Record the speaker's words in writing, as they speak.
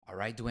All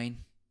right, Dwayne.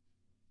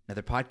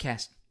 Another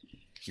podcast.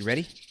 You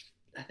ready?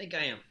 I think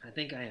I am.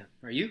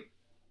 Are you?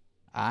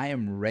 I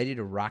am ready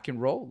to rock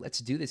and roll. Let's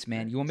do this,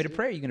 man. You want me to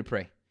pray or are you going to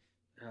pray?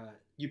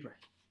 You pray.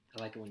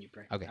 I like it when you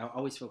pray. Okay. I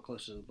always feel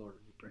closer to the Lord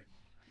when you pray.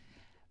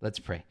 Let's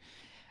pray.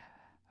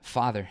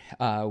 Father,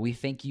 we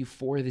thank you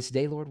for this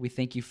day, Lord. We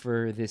thank you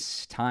for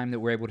this time that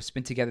we're able to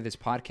spend together, this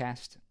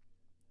podcast.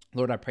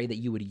 Lord, I pray that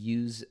you would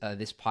use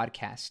this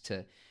podcast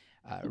to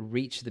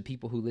reach the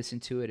people who listen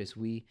to it as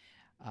we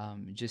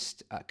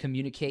just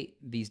communicate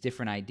these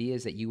different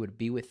ideas, that you would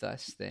be with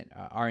us, that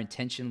our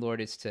intention, Lord,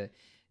 is to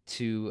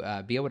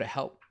be able to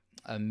help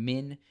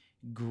men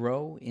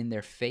grow in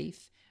their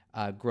faith,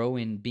 grow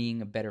in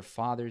being better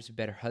fathers,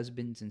 better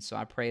husbands. And so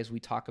I pray as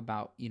we talk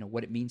about,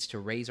 what it means to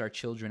raise our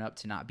children up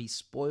to not be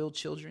spoiled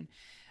children,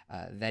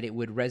 that it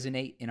would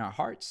resonate in our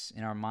hearts,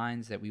 in our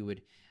minds, that we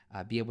would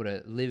be able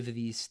to live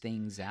these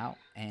things out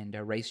and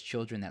raise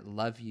children that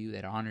love you,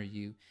 that honor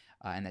you,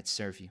 and that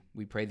serve you.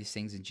 We pray these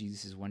things in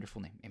Jesus'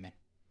 wonderful name. Amen.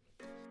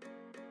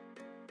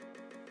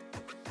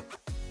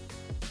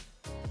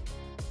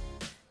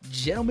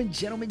 Gentlemen,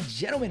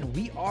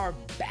 we are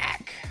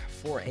back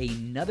for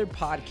another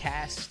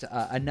podcast,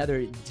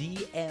 another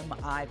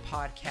DMI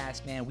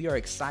podcast, man. We are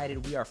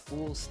excited. We are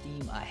full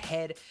steam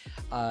ahead.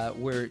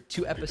 We're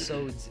 2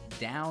 episodes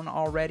down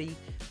already,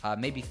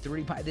 maybe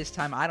 3 by this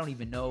time. I don't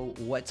even know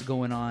what's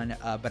going on,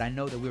 but I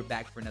know that we're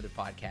back for another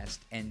podcast.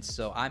 And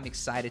so I'm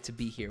excited to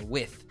be here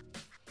with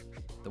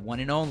the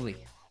one and only,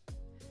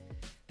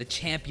 the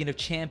champion of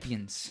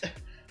champions,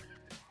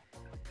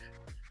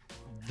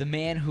 the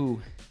man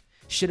who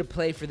should have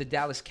played for the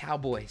Dallas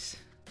Cowboys.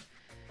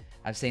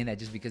 I'm saying that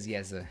just because he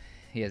has a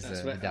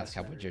Dallas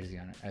Cowboy jersey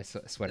on, a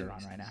sweater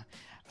on right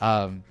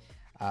now.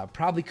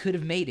 Probably could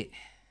have made it,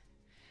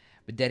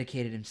 but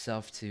dedicated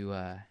himself to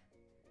a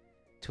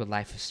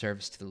life of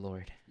service to the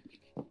Lord.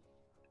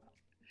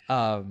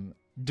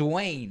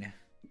 Dwayne,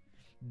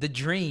 the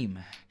Dream,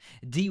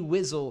 D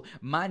Wizzle,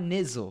 my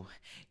Nizzle,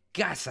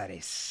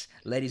 Casares.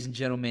 Ladies and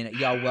gentlemen,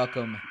 y'all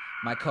welcome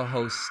my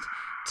co-host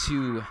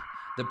to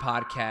the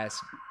podcast.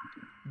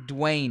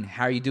 Dwayne,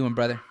 how are you doing,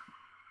 brother?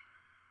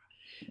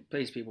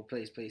 Please, people,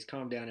 please,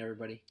 calm down,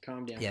 everybody.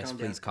 Calm down. Yes,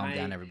 please calm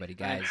down, everybody,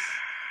 guys.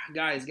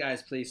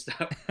 Guys, please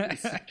stop.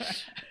 Please.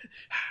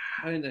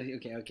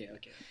 Okay.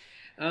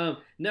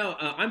 No,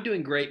 I'm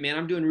doing great, man.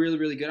 I'm doing really,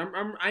 really good.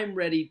 I'm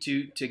ready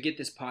to get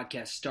this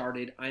podcast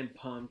started. I'm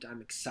pumped.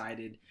 I'm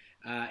excited.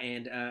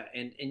 And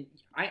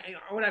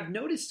what I've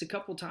noticed a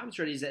couple times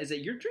already is that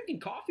you're drinking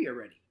coffee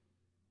already.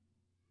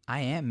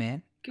 I am,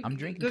 man. I'm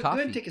drinking coffee. Go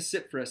ahead and take a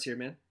sip for us here,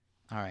 man.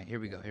 All right, here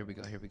we go.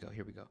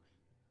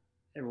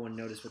 Everyone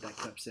noticed what that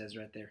cup says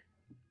right there.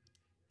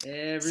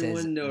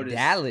 Everyone noticed.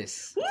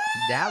 Dallas. Woo!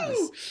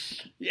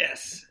 Dallas.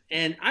 Yes.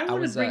 And I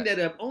want to bring that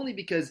up only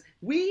because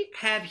we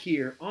have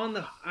here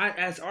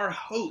as our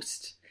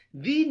host,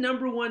 the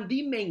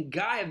main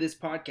guy of this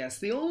podcast.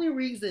 The only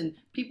reason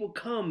people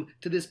come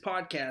to this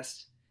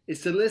podcast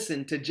is to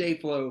listen to J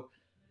Flow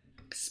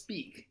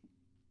speak.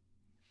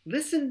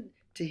 Listen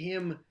to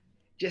him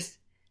just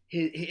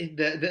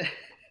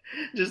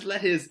just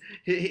let his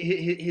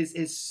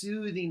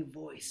soothing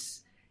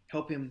voice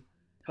help them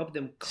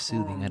calm.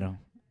 Soothing.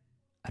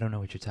 I don't know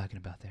what you're talking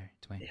about there,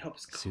 Dwayne. It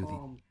helps Soothing.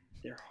 calm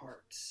their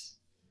hearts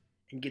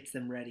and gets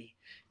them ready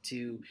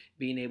to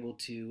being able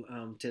to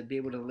be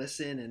able to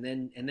listen, and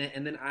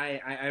then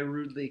I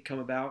rudely come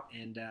about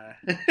and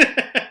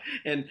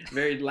and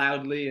very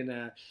loudly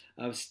and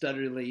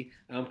stutterly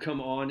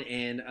come on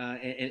and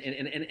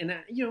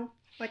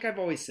like I've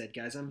always said,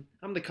 guys, I'm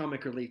the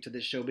comic relief to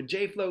this show, but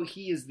J Flow,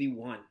 he is the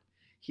one.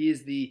 He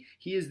is the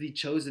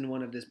chosen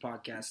one of this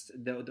podcast,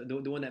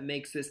 the one that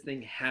makes this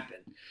thing happen.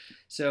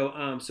 So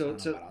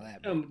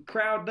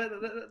crowd,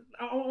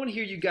 I want to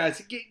hear you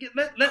guys.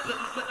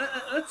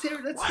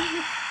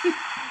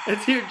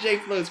 Let's hear J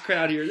Flow's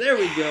crowd here. There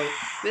we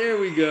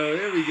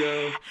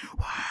go.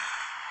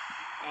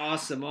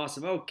 Awesome.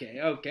 Okay,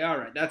 all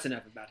right. That's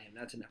enough about him.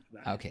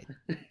 Okay.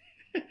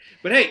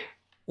 But hey,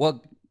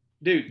 well,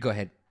 dude, go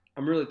ahead.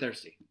 I'm really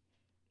thirsty.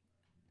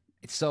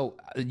 So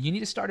you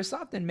need to start us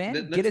off then,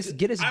 man. Get us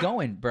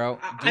going, bro.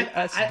 Get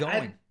us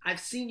going. I've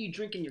seen you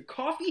drinking your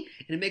coffee,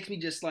 and it makes me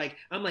just like,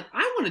 I'm like,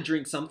 I want to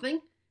drink something.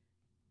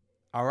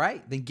 All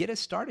right, then get us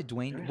started,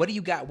 Dwayne. Right. What do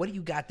you got? What do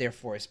you got there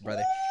for us,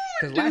 brother?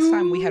 Because last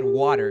time we had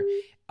water.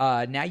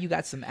 Now you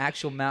got some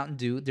actual Mountain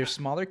Dew. They're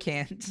smaller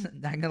cans.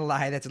 Not gonna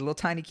lie, that's a little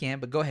tiny can,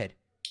 but go ahead.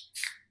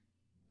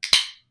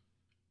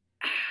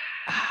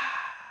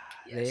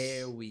 Yes.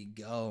 There we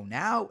go.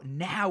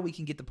 Now we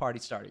can get the party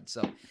started.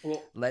 So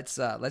let's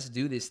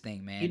do this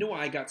thing, man. You know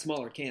why I got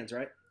smaller cans,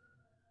 right?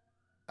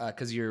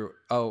 Because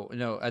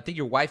I think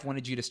your wife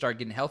wanted you to start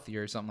getting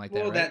healthier or something like that.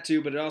 Well, right? that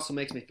too, but it also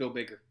makes me feel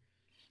bigger.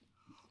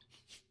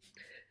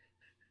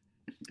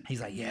 He's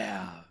like,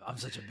 yeah, I'm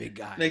such a big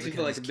guy. Makes me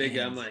feel like a big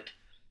guy. I'm like,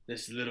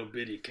 this little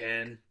bitty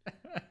can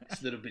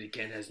has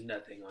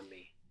nothing on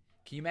me.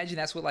 Can you imagine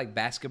that's what like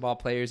basketball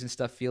players and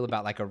stuff feel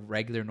about like a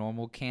regular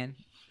normal can?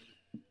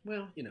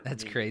 Well,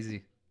 that's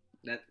crazy.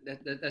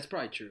 That's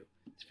probably true.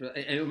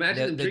 And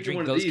imagine them drinking drink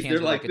one of those these. cans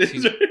They're with like like a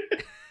this.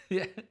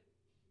 Yeah.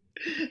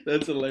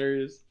 That's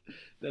hilarious.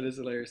 That is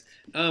hilarious.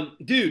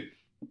 Dude,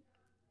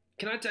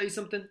 can I tell you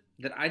something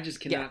that I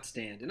just Yeah. cannot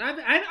stand? And I've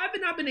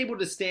not been able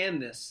to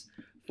stand this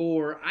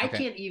for, I Okay.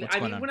 can't even, What's I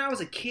going mean, on? when I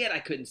was a kid, I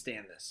couldn't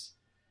stand this.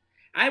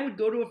 I would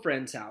go to a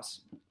friend's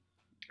house,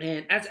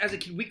 and as a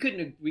kid, we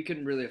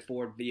couldn't really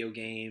afford video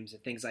games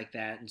and things like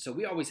that, and so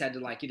we always had to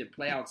like either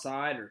play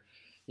outside or,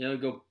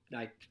 go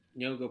like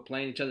go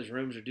play in each other's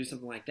rooms or do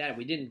something like that.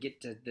 We didn't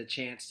get the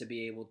chance to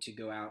be able to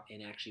go out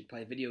and actually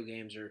play video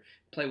games or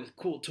play with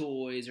cool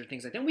toys or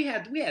things like that. We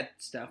had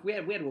stuff. We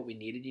had what we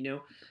needed,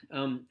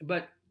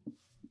 but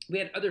we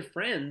had other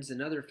friends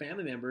and other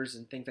family members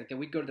and things like that.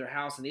 We'd go to their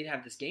house and they'd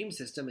have this game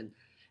system,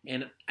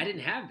 and I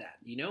didn't have that,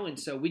 and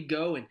so we'd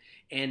go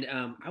and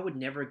I would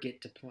never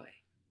get to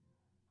play.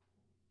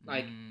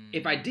 Like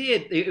if I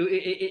did,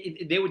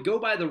 they would go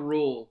by the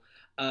rule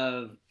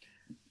of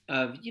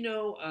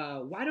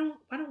why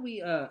don't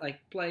we like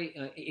play?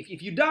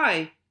 If you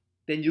die,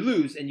 then you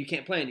lose and you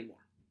can't play anymore.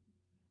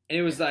 And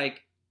it was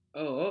like,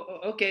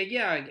 okay,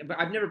 yeah, but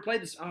I've never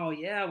played this. Oh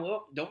yeah,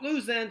 well, don't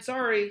lose then.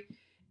 Sorry.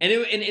 And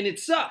it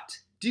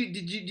sucked.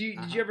 Did you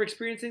ever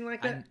experience anything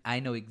like that? I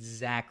know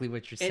exactly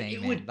what you're And saying, it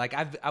man. would- Like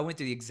I went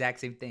through the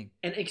exact same thing.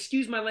 And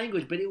excuse my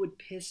language, but it would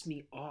piss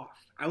me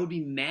off. I would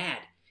be mad.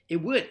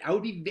 It would. I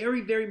would be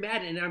very, very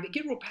mad. And I would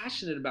get real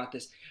passionate about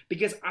this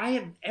because I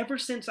have, ever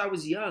since I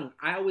was young,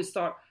 I always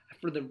thought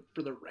for the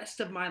rest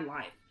of my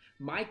life,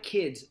 my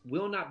kids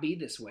will not be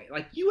this way.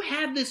 Like, you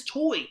have this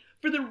toy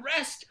for the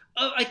rest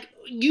of, like,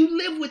 you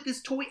live with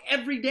this toy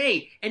every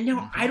day. And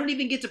now I don't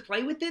even get to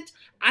play with it.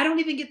 I don't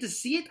even get to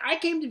see it. I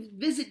came to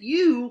visit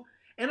you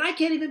and I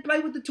can't even play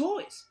with the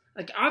toys.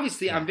 Like,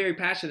 obviously, Yeah. I'm very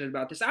passionate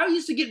about this. I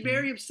used to get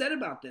very upset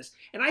about this.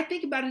 And I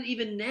think about it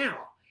even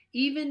now.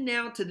 Even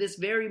now, to this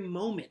very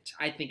moment,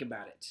 I think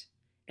about it.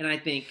 And I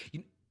think...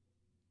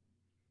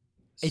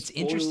 It's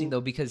interesting, though,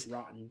 because...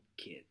 rotten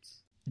kids.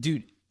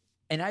 Dude,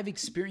 and I've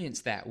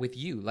experienced that with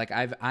you. Like,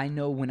 I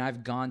know when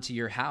I've gone to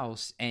your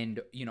house and,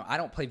 I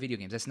don't play video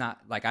games. That's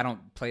not, like, I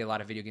don't play a lot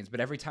of video games.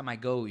 But every time I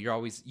go, you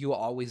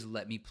always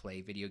let me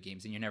play video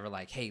games. And you're never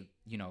like, hey,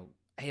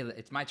 hey,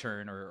 it's my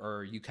turn,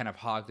 or you kind of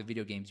hog the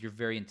video games. You're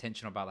very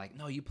intentional about like,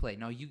 no, you play.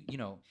 No,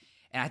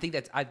 And I think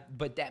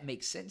but that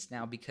makes sense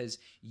now because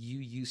you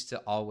used to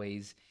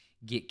always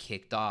get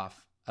kicked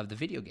off of the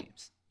video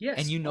games.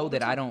 Yes. And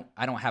that I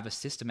don't have a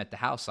system at the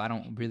house, so I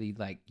don't really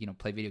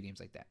play video games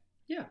like that.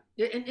 Yeah.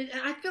 And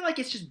I feel like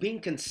it's just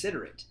being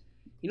considerate.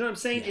 You know what I'm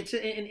saying? Yeah.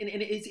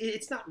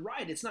 It's not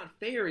right. It's not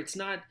fair. It's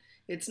not,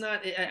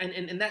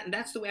 and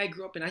that's the way I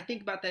grew up. And I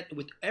think about that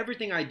with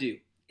everything I do.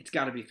 It's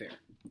got to be fair.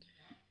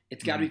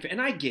 It's got to be fair.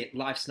 And I get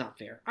life's not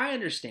fair. I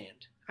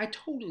understand. I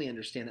totally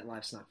understand that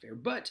life's not fair.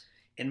 But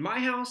in my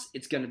house,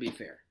 it's going to be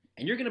fair.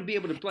 And you're going to be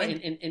able to play.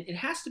 And it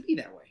has to be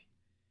that way.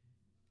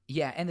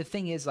 Yeah, and the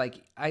thing is,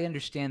 like, I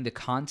understand the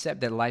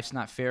concept that life's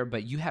not fair,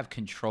 but you have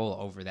control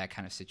over that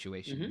kind of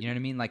situation. Mm-hmm. You know what I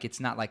mean? Like, it's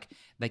not like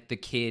the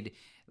kid,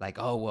 like,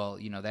 oh, well,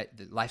 that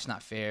life's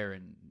not fair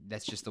and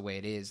that's just the way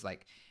it is.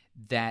 Like,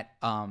 that,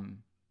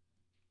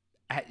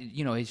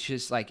 it's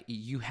just like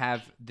you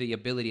have the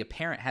ability, a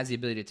parent has the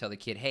ability to tell the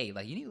kid, hey,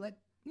 like, you need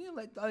to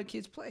let other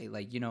kids play.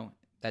 Like,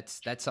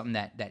 that's something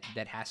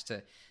that has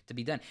to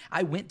be done.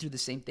 I went through the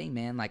same thing,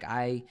 man. Like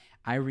I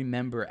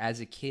remember as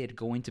a kid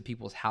going to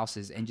people's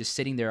houses and just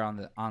sitting there on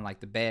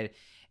the bed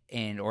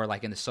or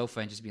like in the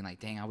sofa and just being like,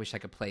 dang, I wish I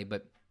could play.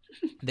 But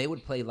they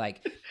would play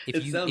like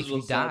if you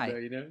die.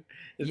 Though,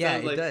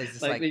 it does.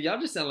 It's like y'all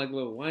just sound like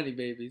little whiny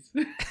babies.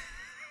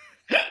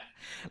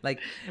 like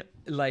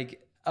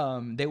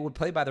they would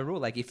play by the rule.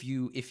 Like if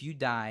you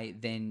die,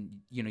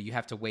 then you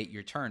have to wait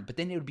your turn. But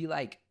then it would be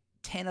like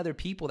 10 other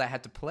people that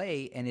had to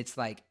play, and it's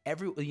like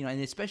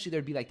and especially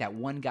there'd be like that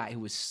one guy who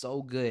was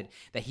so good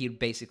that he'd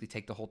basically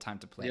take the whole time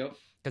to play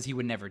because he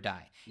would never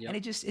die. And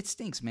it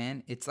stinks,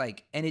 man. It's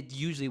like, and it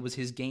usually was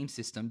his game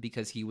system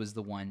because he was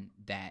the one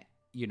that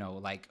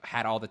like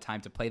had all the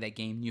time to play that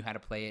game, knew how to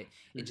play it.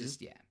 It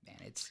just, yeah, man,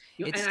 it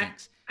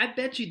stinks. I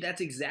bet you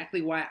that's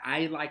exactly why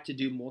I like to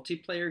do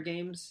multiplayer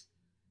games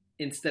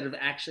instead of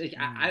actually.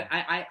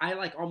 I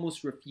like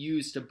almost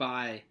refuse to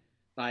buy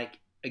like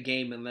a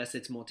game unless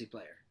it's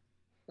multiplayer.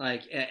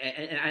 Like,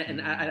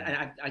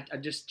 I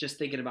just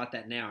thinking about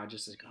that now. I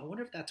just like, I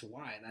wonder if that's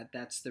why.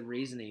 That's the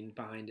reasoning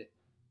behind it.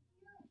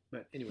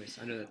 But anyways,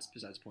 I know that's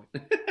besides the point.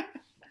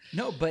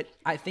 No, but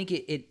I think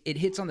it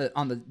hits on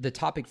the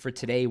topic for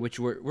today, which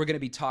we're going to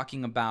be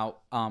talking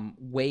about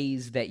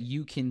ways that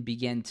you can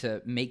begin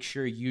to make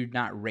sure you're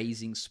not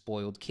raising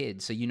spoiled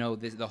kids. So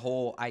the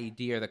whole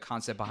idea or the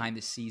concept behind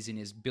this season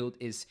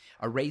is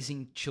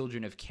raising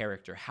children of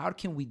character. How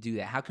can we do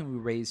that? How can we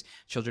raise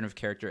children of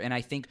character? And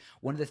I think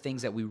one of the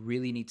things that we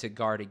really need to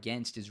guard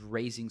against is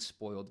raising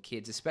spoiled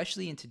kids,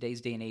 especially in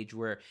today's day and age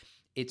where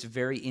it's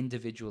very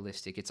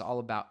individualistic. It's all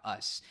about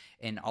us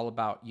and all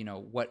about,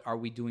 what are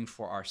we doing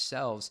for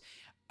ourselves?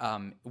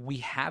 We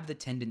have the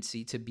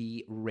tendency to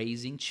be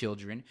raising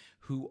children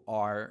who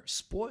are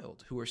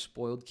spoiled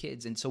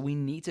kids. And so we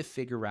need to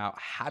figure out,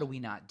 how do we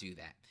not do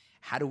that?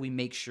 How do we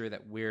make sure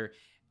that we're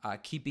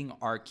keeping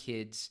our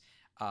kids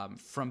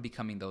from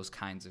becoming those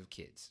kinds of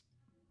kids.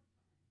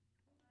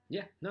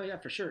 Yeah, no, yeah,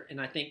 for sure.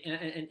 And I think,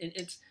 and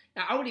it's,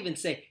 I would even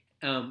say,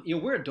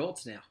 we're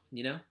adults now,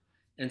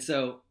 and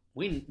so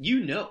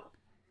you know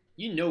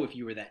if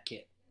you were that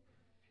kid,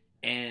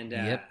 and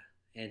Yep.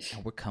 and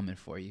we're coming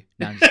for you.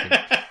 No, I'm just kidding.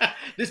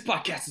 This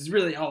podcast is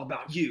really all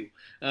about you.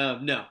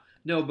 No,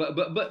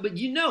 but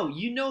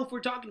if we're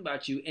talking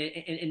about you,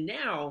 and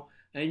now.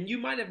 And you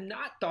might have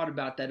not thought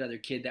about that other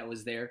kid that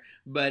was there,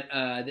 but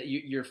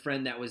your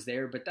friend that was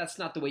there. But that's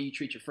not the way you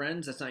treat your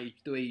friends. That's not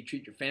the way you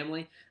treat your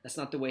family. That's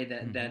not the way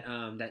that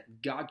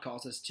that God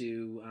calls us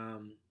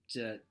to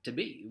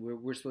be.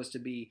 We're supposed to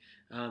be,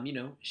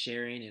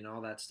 sharing and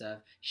all that stuff.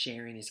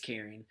 Sharing is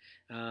caring,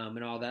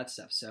 and all that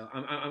stuff. So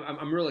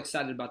I'm real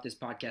excited about this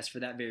podcast for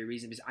that very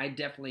reason, because I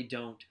definitely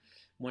don't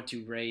want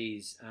to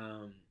raise.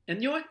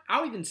 And you know what?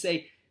 I'll even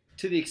say,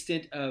 to the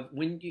extent of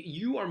when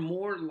you are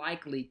more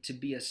likely to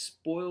be a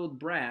spoiled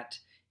brat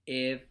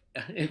if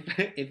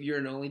you're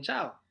an only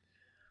child.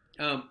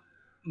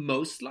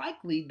 Most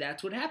likely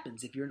that's what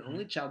happens. If you're an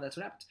only child, that's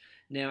what happens.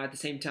 Now, at the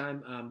same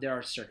time, there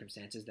are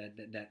circumstances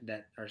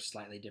that are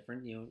slightly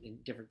different, in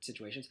different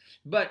situations.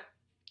 But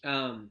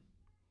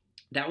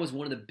that was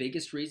one of the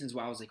biggest reasons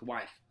why I was like,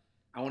 wife,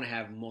 I want to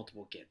have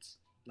multiple kids.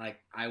 Like,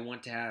 I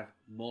want to have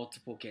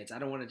multiple kids. I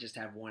don't want to just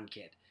have one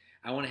kid.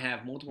 I want to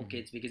have multiple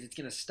kids, because it's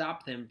going to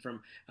stop them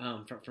from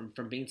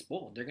being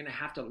spoiled. They're going to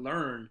have to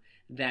learn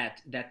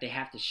that they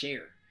have to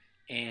share,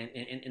 and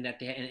that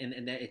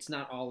that it's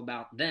not all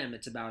about them.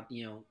 It's about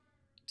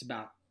it's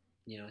about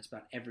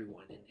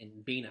everyone,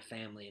 and being a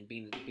family, and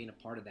being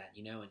a part of that.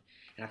 And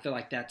I feel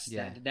like that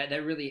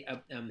really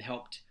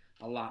helped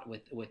a lot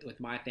with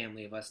my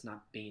family, of us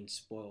not being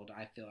spoiled.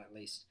 I feel, at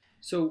least.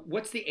 So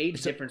what's the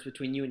age difference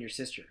between you and your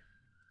sister?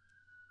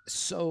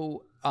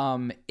 So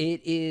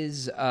it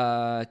is 2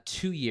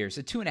 years,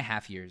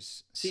 2.5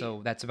 years.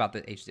 So that's about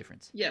the age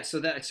difference. Yeah.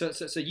 So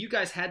you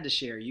guys had to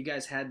share. You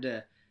guys had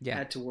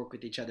to work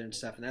with each other and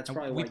stuff, and that's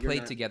probably why we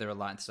played together a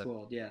lot and stuff.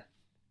 Spoiled. Yeah,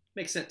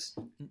 makes sense.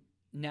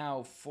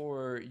 Now,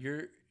 for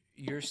your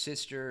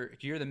sister,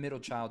 you're the middle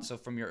child. So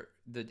from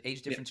the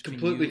age difference between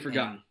completely you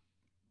forgotten.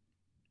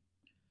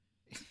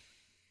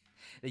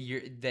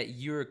 That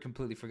you're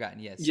completely forgotten.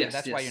 Yes. So yes.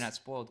 That's why you're not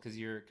spoiled, because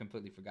you're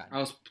completely forgotten. I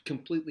was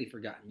completely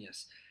forgotten.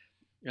 Yes.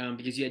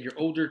 Because you had your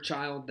older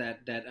child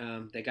that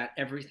got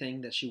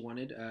everything that she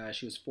wanted.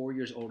 She was 4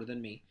 years older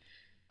than me.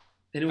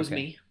 Then it was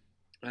me.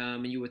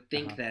 And you would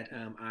think that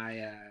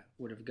I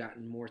would have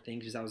gotten more things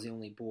because I was the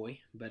only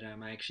boy. But I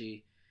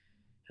actually,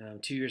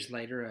 2 years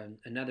later,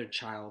 another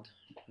child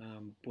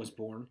was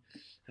born.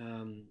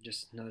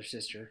 Just another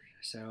sister.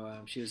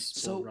 So she was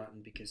spoiled rotten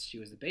because she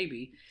was the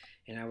baby.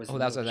 And I was the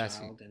middle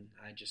child. And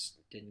I just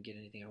didn't get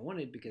anything I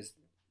wanted, because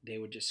they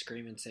would just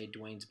scream and say,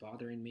 Dwayne's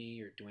bothering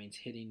me, or Dwayne's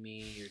hitting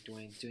me, or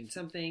Dwayne's doing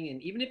something.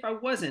 And even if I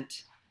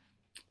wasn't,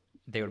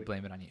 they would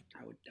blame it on you.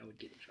 I would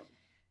get in trouble.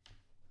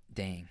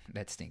 Dang,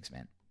 that stinks,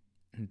 man.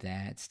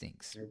 That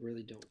stinks. I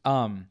really don't.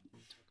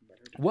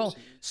 Well,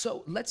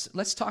 so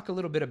let's talk a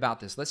little bit about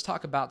this. Let's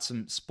talk about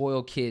some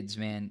spoiled kids,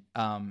 man.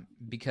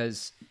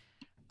 Because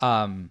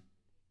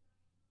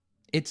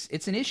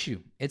it's an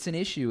issue. It's an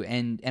issue,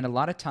 and a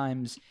lot of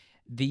times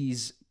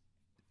these,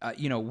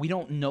 we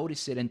don't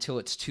notice it until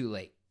it's too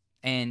late.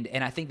 And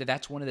I think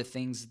that's one of the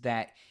things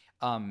that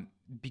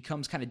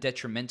becomes kind of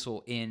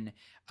detrimental in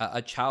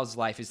a child's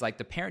life, is like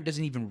the parent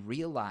doesn't even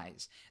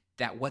realize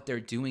that what they're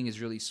doing is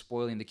really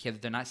spoiling the kid,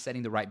 that they're not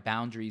setting the right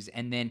boundaries.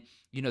 And then,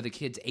 the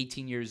kid's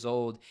 18 years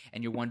old,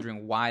 and you're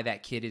wondering why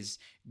that kid is,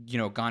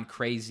 gone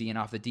crazy and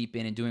off the deep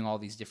end and doing all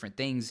these different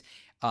things,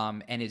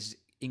 and is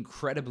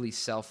incredibly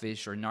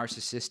selfish or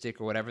narcissistic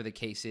or whatever the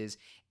case is.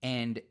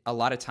 And a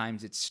lot of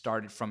times it's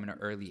started from an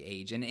early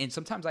age. And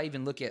sometimes I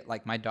even look at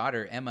like my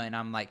daughter, Emma, and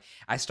I'm like,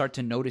 I start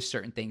to notice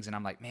certain things, and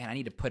I'm like, man, I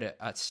need to put a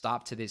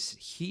stop to this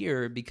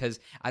here, because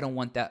I don't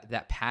want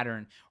that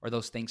pattern or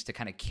those things to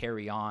kind of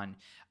carry on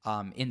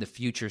in the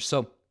future.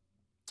 So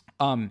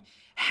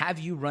have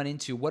you run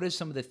into, what are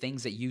some of the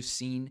things that you've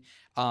seen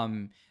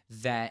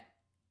that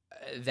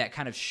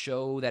kind of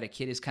show that a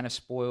kid is kind of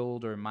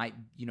spoiled, or might,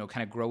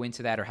 kind of grow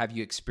into that? Or have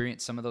you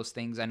experienced some of those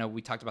things? I know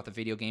we talked about the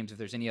video games. If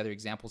there's any other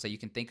examples that you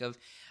can think of,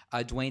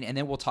 Dwayne, and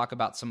then we'll talk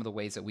about some of the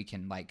ways that we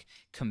can like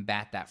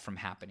combat that from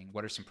happening.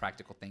 What are some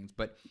practical things?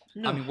 But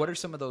what are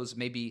some of those,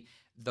 maybe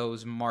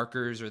those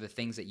markers or the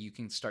things that you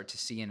can start to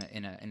see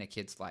in a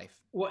kid's life?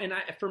 Well, and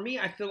for me,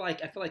 I feel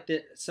like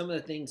that some of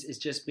the things is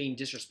just being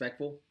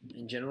disrespectful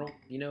in general.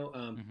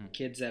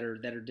 Kids that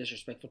are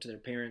disrespectful to their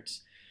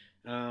parents.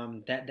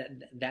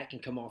 That can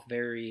come off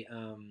very,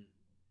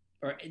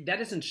 or that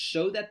doesn't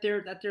show that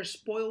they're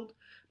spoiled,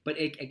 but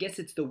I guess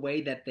it's the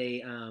way that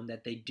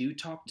they do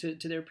talk to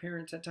their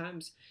parents at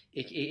times.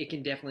 It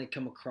can definitely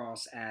come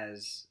across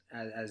as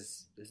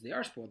they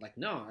are spoiled. Like,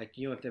 no, like,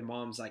 if their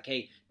mom's like,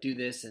 hey, do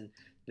this, and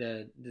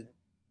the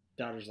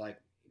daughter's like,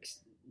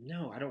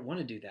 no, I don't want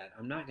to do that.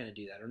 I'm not going to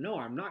do that. Or no,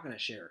 I'm not going to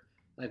share.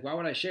 Like, why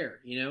would I share?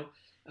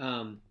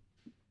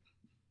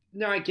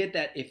 No, I get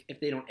that if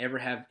they don't ever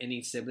have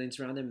any siblings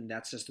around them, and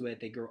that's just the way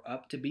that they grow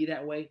up to be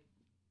that way,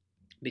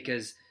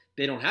 because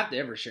they don't have to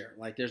ever share.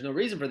 Like there's no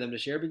reason for them to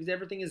share because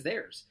everything is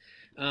theirs.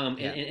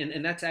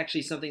 And that's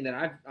actually something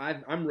that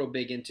I'm real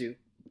big into.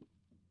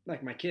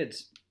 Like my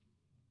kids,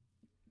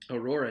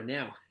 Aurora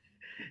now,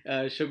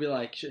 she'll be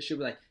like,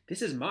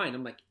 this is mine.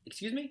 I'm like,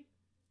 excuse me?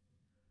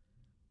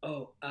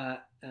 Oh,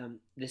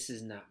 this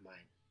is not mine.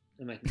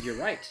 I'm like, you're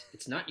right.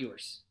 It's not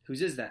yours.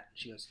 Whose is that?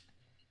 She goes,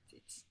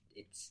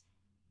 it's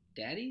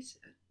Daddy's?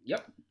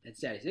 Yep, it's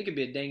Daddy's. It could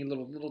be a dang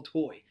little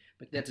toy,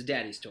 but that's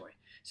Daddy's toy.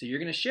 So you're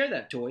going to share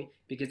that toy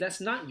because that's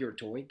not your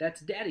toy.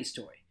 That's Daddy's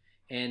toy.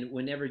 And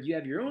whenever you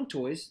have your own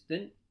toys,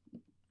 then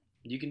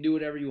you can do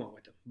whatever you want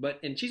with them.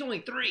 And she's only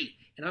 3,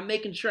 and I'm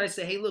making sure I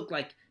say, hey, look,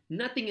 like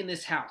nothing in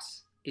this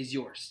house is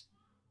yours.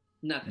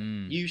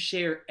 Nothing. You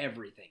share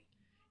everything.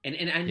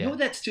 And I know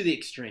that's to the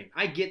extreme.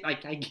 I get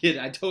it.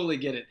 I totally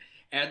get it.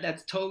 And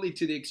that's totally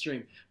to the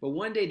extreme. But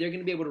one day they're going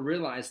to be able to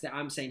realize that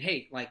I'm saying,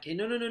 hey, like, hey,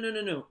 no.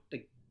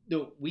 Like,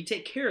 no, we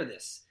take care of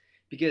this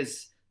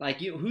because,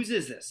 like, whose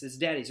is this? It's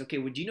Daddy's. Okay,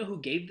 well, do you know who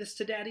gave this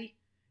to Daddy?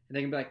 And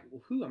they're going to be like,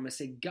 well, who? I'm going to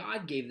say,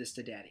 God gave this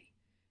to Daddy.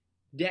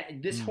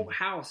 This whole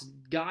house,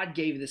 God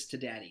gave this to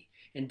Daddy.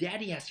 And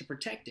Daddy has to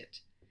protect it.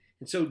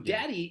 And so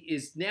Daddy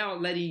is now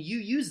letting you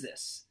use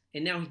this.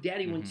 And now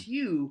Daddy wants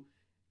you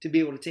to be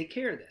able to take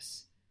care of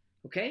this.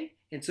 Okay?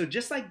 And so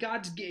just like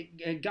God's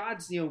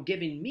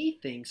giving me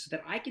things so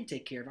that I can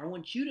take care of, I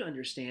want you to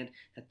understand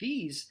that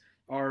these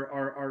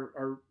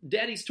are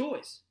Daddy's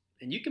toys.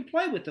 And you can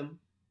play with them,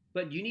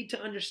 but you need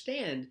to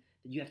understand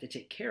that you have to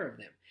take care of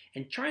them.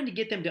 And trying to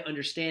get them to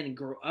understand and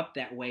grow up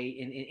that way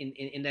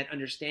in that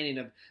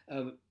understanding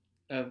of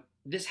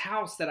this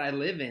house that I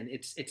live in,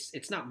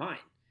 it's not mine.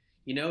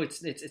 You know,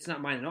 it's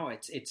not mine at all.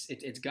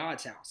 It's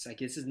God's house. Like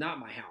this is not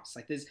my house.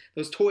 Like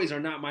those toys are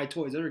not my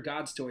toys. Those are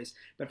God's toys.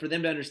 But for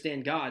them to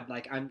understand God,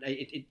 like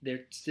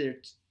they're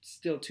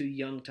still too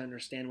young to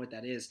understand what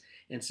that is.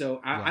 And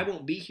so I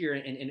won't be here,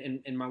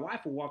 and my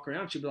wife will walk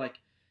around. She'll be like,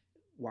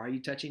 why are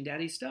you touching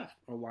Daddy's stuff?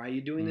 Or why are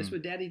you doing this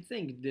with Daddy's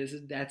thing?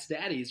 That's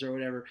Daddy's or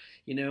whatever,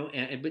 you know.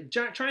 But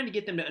trying to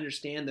get them to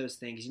understand those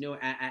things, you know,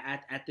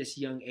 at this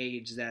young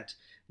age that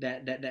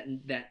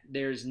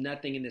there's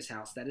nothing in this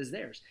house that is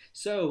theirs.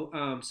 So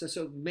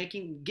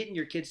getting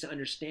your kids to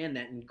understand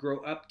that and grow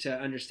up to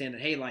understand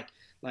that, hey, like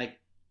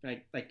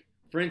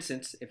for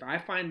instance, if I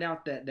find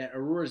out that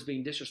Aurora is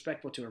being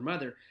disrespectful to her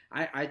mother,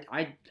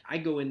 I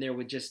go in there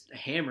with just a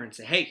hammer and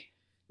say, hey,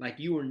 like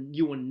you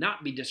will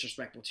not be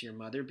disrespectful to your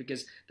mother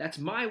because that's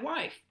my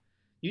wife.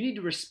 You need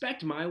to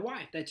respect my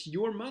wife. That's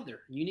your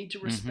mother. You need to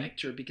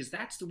respect her because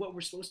that's what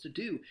we're supposed to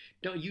do.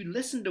 Don't you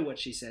listen to what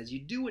she says. You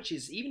do what she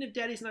says. Even if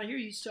Daddy's not here,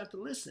 you still have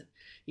to listen.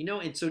 You know,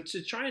 and so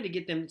trying to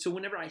get them. So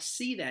whenever I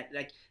see that,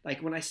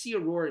 like when I see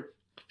Aurora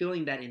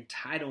feeling that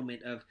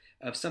entitlement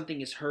of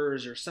something is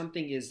hers or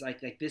something is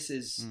like this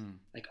is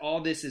like all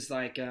this is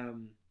like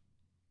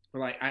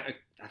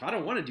if I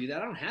don't want to do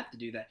that, I don't have to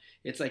do that.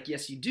 It's like,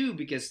 yes, you do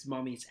because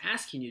mommy's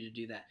asking you to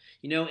do that,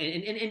 you know.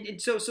 And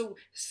so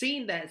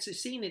seeing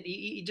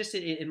it just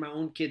in my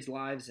own kids'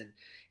 lives, and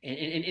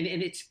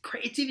it's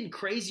even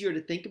crazier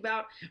to think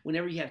about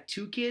whenever you have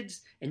 2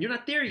 kids and you're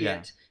not there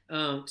yet.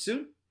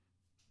 Soon.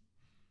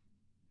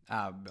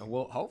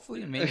 Well,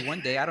 hopefully, maybe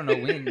one day. I don't know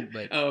when,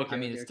 but I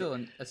mean, it's still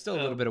a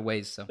little bit of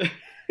ways. So.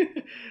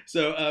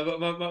 So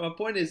my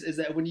point is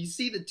that when you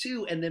see the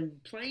 2 and them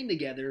playing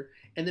together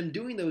and them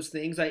doing those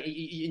things,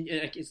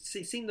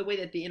 seeing the way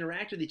that they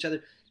interact with each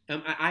other,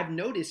 I've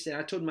noticed, and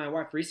I told my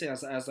wife recently,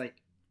 I was like,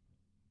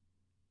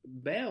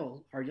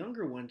 Belle, our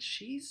younger one,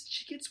 she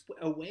gets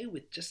away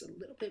with just a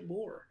little bit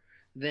more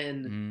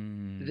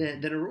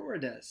than Aurora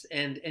does,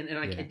 and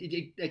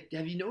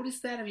have you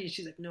noticed that? I mean,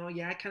 she's like, no,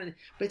 yeah, I kind of,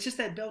 but it's just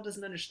that Belle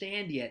doesn't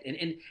understand yet,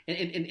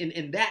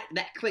 and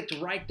that clicked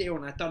right there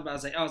when I thought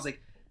about it. I was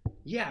like.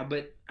 Yeah,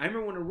 but I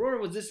remember when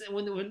Aurora was this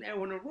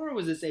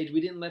age,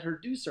 we didn't let her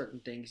do certain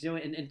things, you know,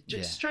 and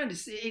just trying to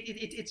see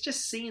it's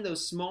just seeing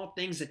those small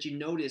things that you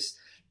notice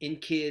in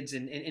kids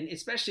and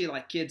especially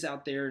like kids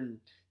out there and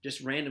just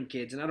random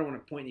kids. And I don't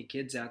want to point any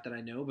kids out that I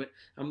know, but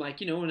I'm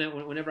like, you know,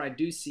 whenever I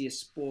do see a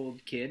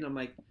spoiled kid, I'm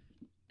like,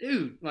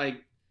 dude,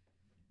 like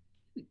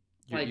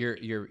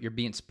you're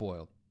being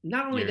spoiled.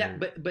 Not only that,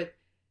 but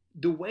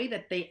the way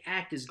that they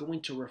act is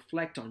going to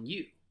reflect on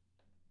you.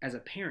 As a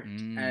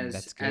parent,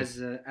 as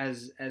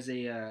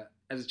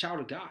a child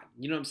of God,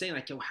 you know what I'm saying?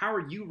 Like, how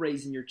are you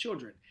raising your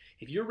children?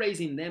 If you're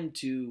raising them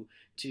to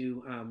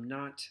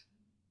not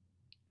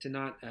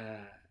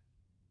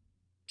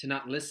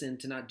listen,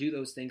 to not do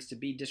those things, to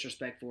be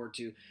disrespectful, or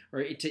to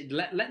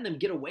letting them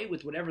get away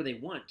with whatever they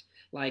want,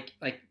 like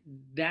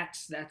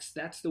that's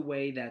the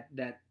way that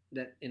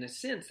in a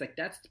sense, like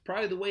that's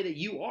probably the way that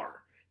you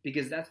are.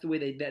 Because that's the way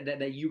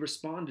that you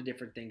respond to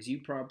different things.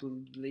 You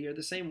probably are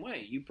the same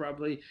way. You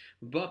probably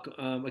buck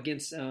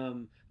against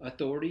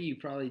authority. You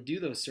probably do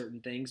those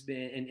certain things,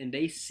 and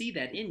they see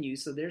that in you,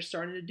 so they're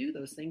starting to do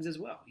those things as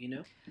well. You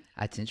know,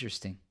 that's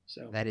interesting.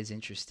 So that is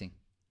interesting,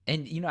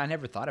 and you know, I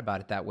never thought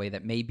about it that way.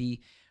 That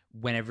maybe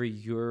whenever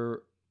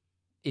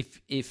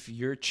if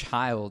your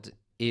child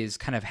is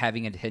kind of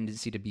having a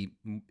tendency to be,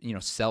 you know,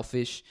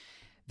 selfish,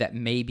 that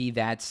maybe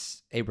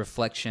that's a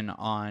reflection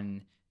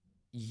on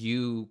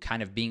you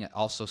kind of being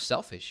also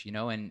selfish, you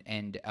know,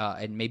 and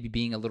maybe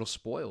being a little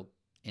spoiled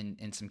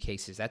in some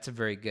cases. That's a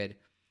very good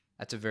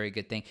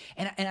thing.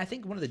 And I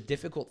think one of the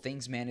difficult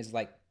things, man, is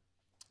like,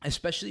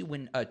 especially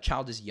when a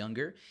child is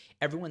younger,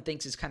 everyone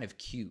thinks it's kind of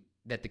cute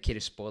that the kid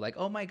is spoiled. Like,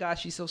 oh my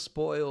gosh, she's so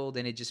spoiled.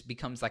 And it just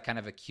becomes like kind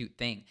of a cute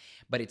thing.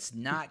 But it's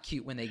not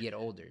cute when they get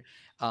older.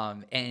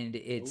 And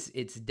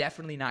it's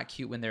definitely not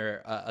cute when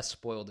they're a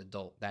spoiled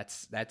adult.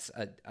 That's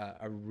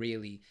a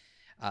really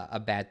a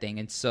bad thing.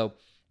 And so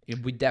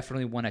we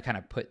definitely want to kind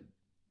of put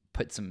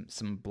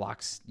some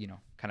blocks, you know,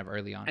 kind of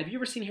early on. Have you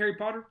ever seen Harry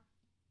Potter?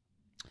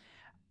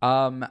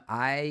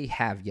 I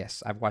have,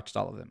 yes. I've watched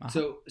all of them.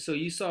 So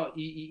you saw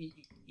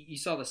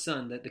the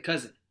son, the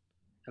cousin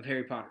of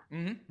Harry Potter,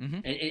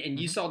 and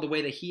you saw the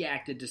way that he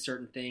acted to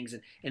certain things,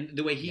 and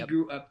the way he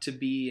grew up to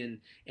be, and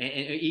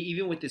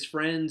even with his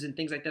friends and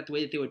things like that, the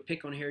way that they would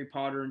pick on Harry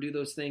Potter and do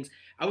those things.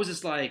 I was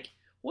just like,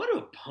 what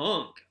a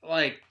punk!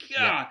 Like,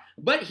 God.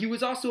 But he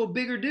was also a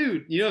bigger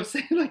dude. You know what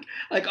I'm saying?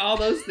 Like all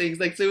those things.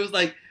 Like, so it was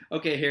like,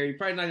 okay, Harry, you're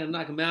probably not gonna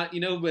knock him out,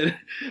 you know,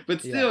 but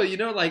still, you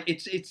know, like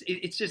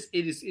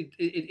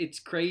it's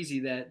crazy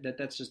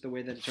that's just the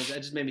way that it turns out.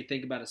 It just made me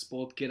think about a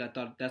spoiled kid. I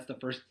thought that's the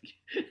first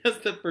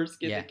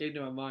kid that came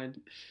to my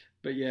mind.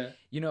 But yeah,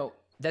 you know,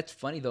 that's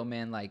funny though,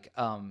 man. Like,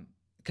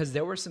 because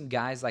there were some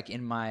guys like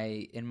in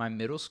my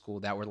middle school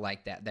that were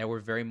like that were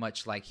very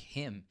much like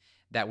him,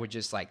 that would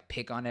just like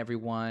pick on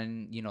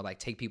everyone, you know, like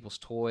take people's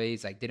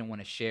toys, like didn't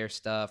want to share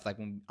stuff. Like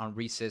when on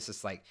recess,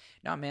 it's like,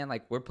 no, man,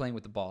 like we're playing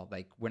with the ball.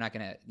 Like we're not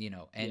going to, you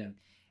know, and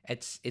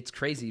it's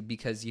crazy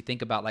because you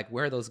think about like,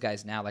 where are those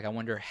guys now? Like, I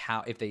wonder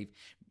how, if they've,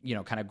 you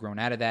know, kind of grown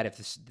out of that, if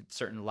this,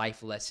 certain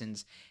life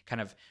lessons kind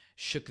of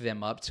shook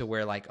them up to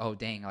where like, oh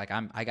dang, like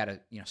I got to,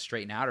 you know,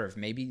 straighten out, or if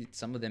maybe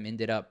some of them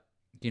ended up,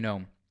 you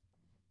know,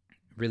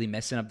 really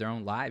messing up their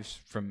own lives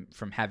from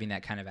having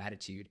that kind of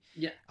attitude.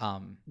 Yeah.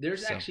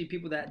 There's actually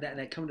people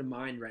that come to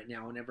mind right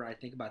now whenever I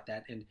think about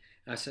that, and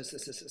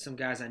some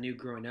guys I knew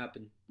growing up,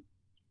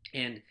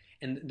 and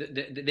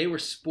they were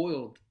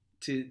spoiled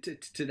to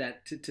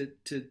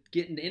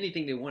get into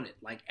anything they wanted.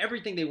 Like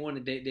everything they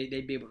wanted,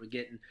 they'd be able to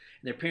get, and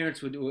their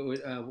parents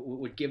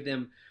would give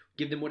them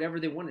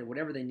whatever they wanted,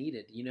 whatever they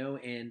needed, you know,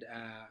 and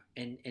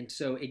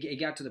so it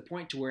got to the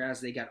point to where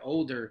as they got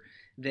older,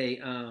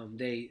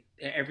 they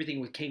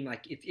everything became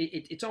like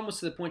it's almost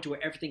to the point to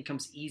where everything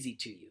comes easy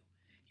to you.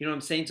 You know what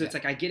I'm saying? So it's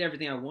like I get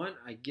everything I want.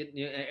 I get,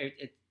 you know,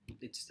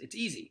 it's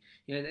easy.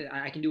 You know,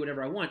 I can do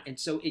whatever I want, and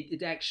so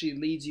it actually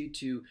leads you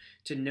to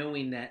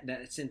knowing that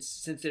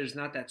since there's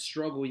not that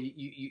struggle,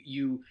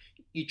 you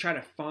try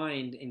to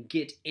find and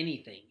get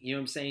anything. You know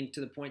what I'm saying?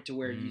 To the point to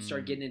where you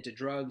start getting into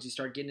drugs, you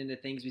start getting into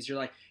things because you're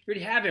like, you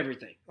already have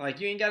everything. Like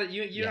you ain't got it.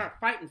 You're not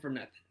fighting for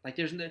nothing. Like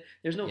there's no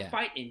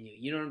fight in you.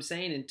 You know what I'm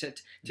saying? And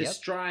to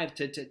strive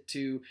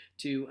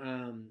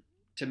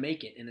to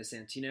make it, in a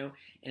sense, you know,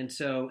 and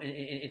so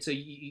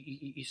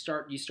you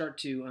start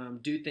to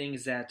do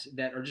things that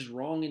are just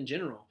wrong in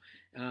general,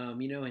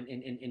 you know,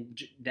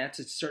 and that's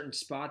a certain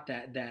spot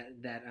that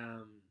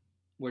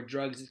where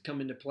drugs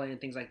come into play and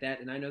things like that.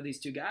 And I know these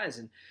two guys,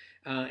 and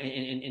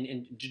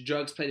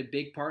drugs played a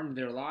big part in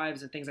their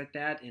lives and things like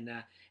that, and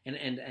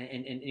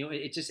you know,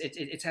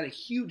 it's had a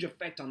huge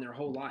effect on their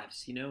whole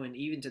lives, you know, and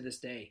even to this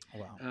day.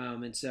 Wow.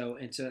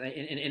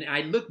 And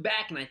I look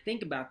back and I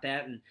think about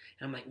that, and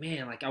I'm like,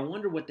 man, like I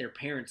wonder what their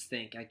parents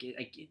think.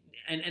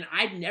 And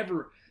I'd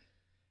never,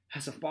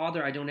 as a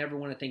father, I don't ever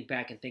want to think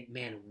back and think,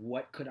 man,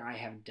 what could I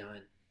have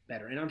done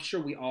better? And I'm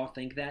sure we all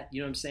think that,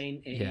 you know what I'm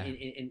saying?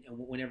 And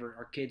whenever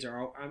our kids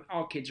are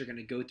all kids are going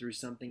to go through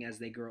something as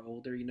they grow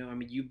older, you know. I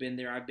mean, you've been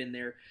there, I've been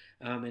there,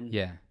 and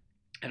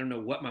I don't know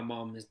what my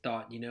mom has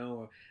thought, you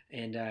know,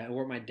 or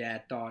what my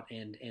dad thought,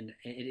 and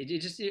it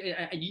just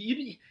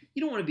you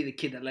don't want to be the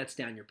kid that lets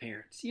down your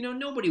parents. You know,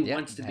 nobody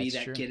wants to be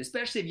that kid,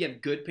 especially if you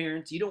have good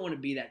parents. You don't want to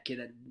be that kid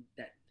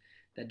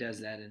that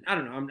does that. And I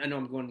don't know. I know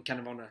I'm going kind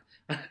of on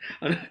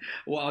a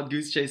wild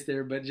goose chase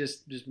there, but it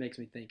just makes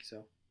me think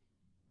so.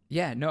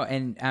 Yeah, no,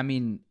 and I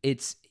mean,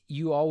 it's,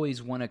 you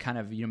always want to kind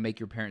of, you know, make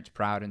your parents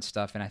proud and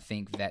stuff, and I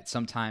think that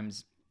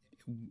sometimes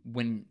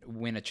when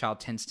a child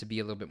tends to be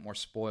a little bit more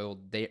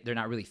spoiled, they're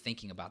not really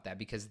thinking about that,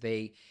 because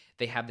they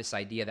have this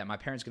idea that my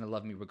parents going to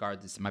love me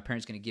regardless, and my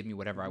parents going to give me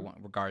whatever I want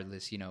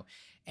regardless, you know,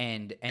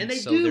 and they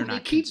so do, they're not, they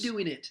keep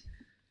doing it.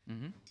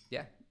 Mm-hmm.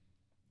 Yeah,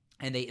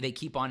 and they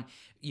keep on,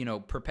 you know,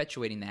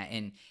 perpetuating that,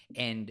 and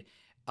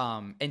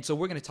so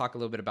we're going to talk a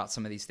little bit about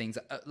some of these things.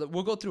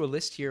 We'll go through a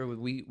list here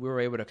we were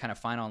able to kind of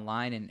find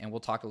online, and we'll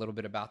talk a little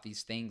bit about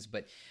these things.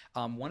 But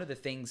one of the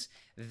things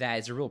that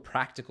is a real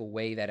practical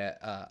way that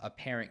a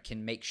parent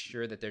can make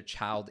sure that their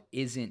child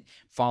isn't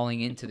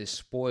falling into this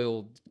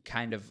spoiled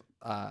kind of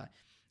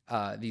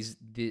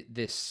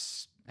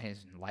this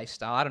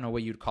lifestyle, I don't know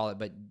what you'd call it,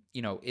 but,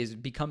 you know, is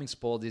becoming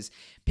spoiled, is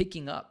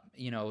picking up.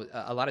 You know,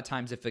 a lot of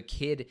times if a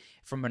kid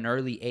from an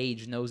early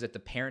age knows that the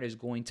parent is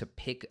going to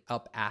pick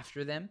up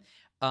after them,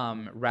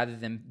 rather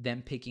than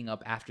them picking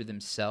up after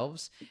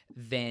themselves,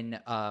 then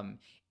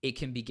it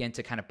can begin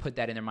to kind of put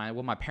that in their mind.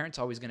 Well, my parents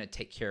are always going to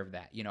take care of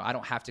that. I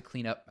don't have to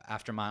clean up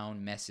after my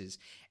own messes.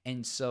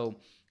 And so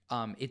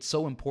it's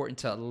so important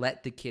to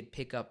let the kid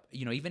pick up,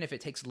 even if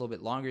it takes a little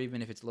bit longer,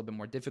 even if it's a little bit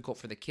more difficult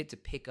for the kid to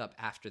pick up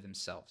after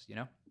themselves,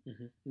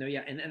 Mm-hmm. No,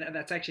 yeah. And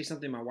that's actually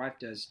something my wife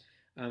does.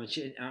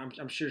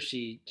 I'm sure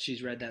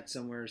she's read that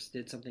somewhere,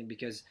 did something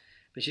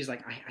but she's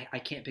like, I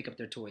can't pick up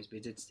their toys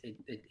because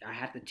I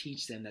have to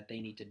teach them that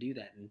they need to do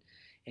that.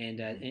 And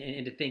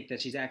to think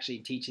that she's actually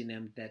teaching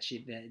them that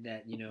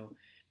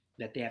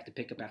that they have to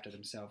pick up after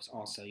themselves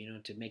also,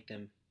 to make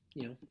them,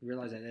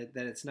 realize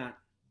that it's not,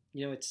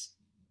 it's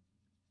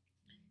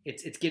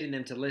getting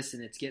them to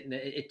listen.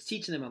 It's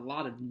teaching them a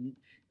lot of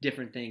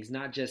different things,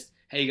 not just,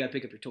 hey, you got to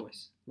pick up your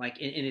toys. Like,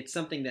 and it's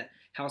something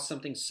how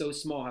something so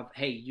small,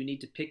 hey, you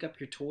need to pick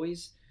up your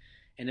toys.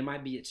 And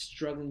it's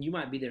struggling. You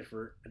might be there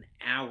for an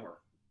hour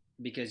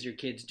because your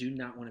kids do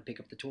not want to pick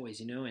up the toys,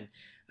 and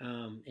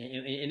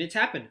it's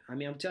happened. I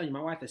mean, I'm telling you,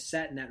 my wife has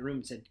sat in that room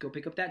and said, go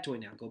pick up that toy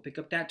now, go pick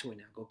up that toy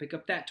now, go pick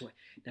up that toy,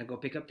 now go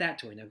pick up that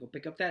toy, now go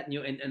pick up that,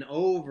 and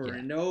over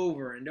and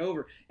over and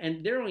over.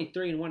 And they're only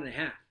 3 and 1.5, you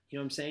know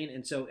what I'm saying?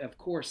 And so, of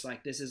course,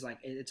 like, this is like,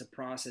 it's a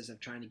process of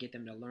trying to get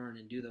them to learn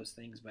and do those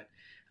things. But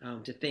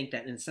to think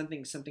that in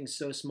something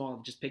so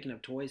small, just picking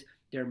up toys,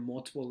 there are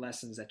multiple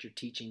lessons that you're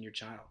teaching your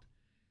child.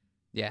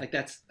 Yeah. Like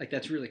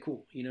that's really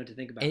cool, to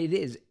think about. It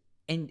is.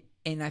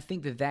 And I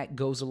think that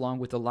goes along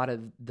with a lot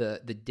of the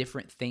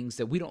different things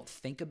that we don't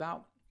think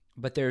about,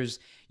 but there's,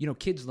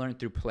 kids learn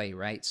through play,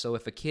 right? So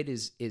if a kid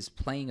is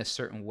playing a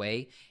certain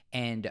way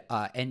and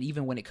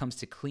even when it comes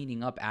to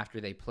cleaning up after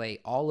they play,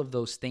 all of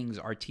those things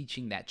are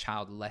teaching that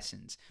child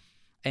lessons.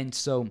 And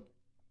so,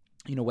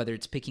 whether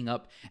it's picking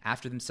up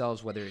after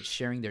themselves, whether it's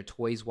sharing their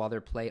toys while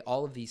they're play,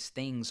 all of these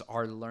things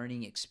are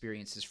learning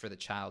experiences for the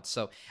child.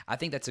 So I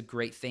think that's a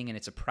great thing, and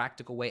it's a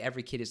practical way.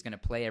 Every kid is going to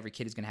play. Every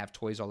kid is going to have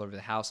toys all over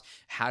the house.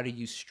 How do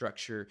you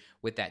structure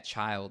with that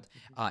child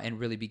and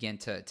really begin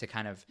to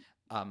kind of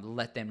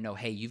let them know,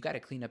 hey, you've got to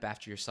clean up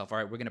after yourself. All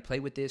right, we're going to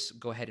play with this.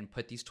 Go ahead and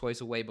put these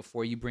toys away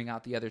before you bring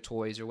out the other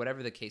toys, or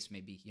whatever the case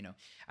may be.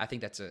 I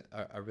think that's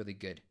a really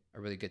good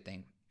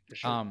thing. For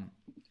sure.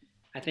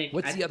 I think.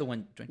 What's the other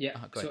one? Yeah.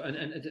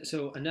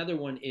 So another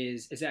one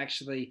is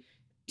actually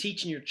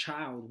teaching your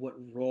child what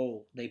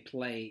role they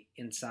play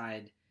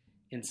inside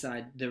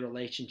the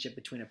relationship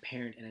between a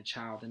parent and a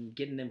child, and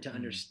getting them to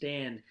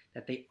understand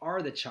that they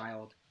are the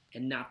child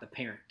and not the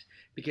parent,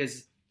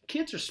 because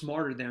kids are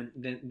smarter than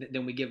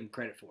we give them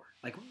credit for,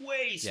 like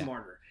way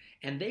smarter.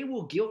 And they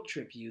will guilt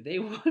trip you.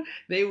 They'll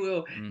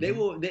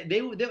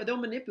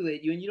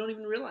manipulate you, and you don't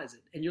even realize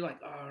it. And you're like,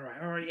 all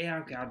right, yeah,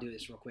 okay, I'll do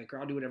this real quick, or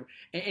I'll do whatever.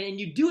 And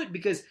you do it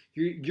because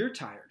you're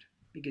tired,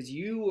 because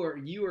you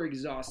are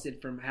exhausted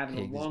from having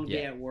a long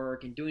day at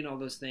work and doing all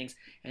those things.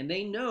 And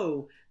they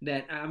know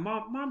that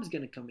mom's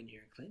gonna come in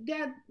here and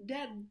clean.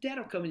 Dad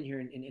will come in here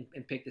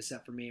and pick this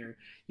up for me, or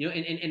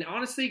and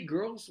honestly,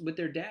 girls with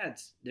their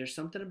dads, there's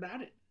something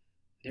about it.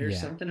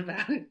 There's something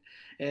about it,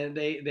 and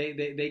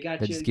they got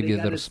they just give you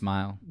a little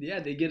smile.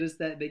 Yeah, they get us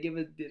that. They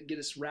get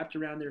us wrapped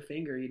around their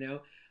finger, and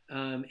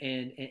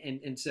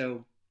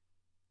so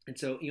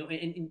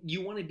and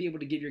you want to be able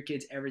to give your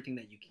kids everything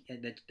that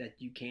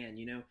you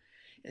can,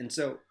 and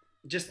so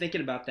just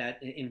thinking about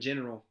that in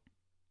general,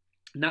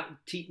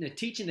 not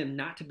teaching them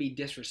not to be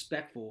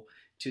disrespectful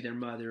to their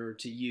mother or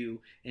to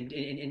you, and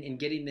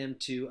getting them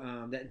to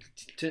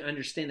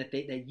understand that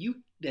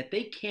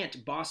they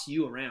can't boss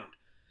you around.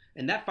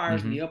 And that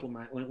fires me up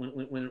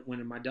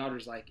when my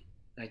daughter's like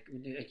I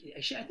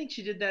think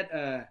she did that.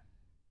 I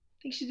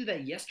think she did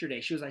that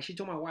yesterday. She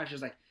told my wife, she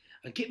was like,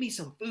 "Get me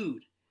some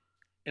food,"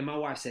 and my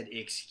wife said,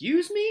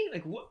 "Excuse me?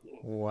 Like what?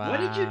 Wow.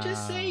 What did you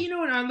just say?" And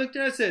I looked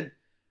at her, I said,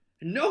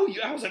 "No."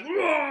 I was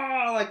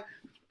like,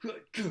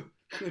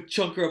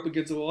 chunk her up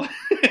against the wall.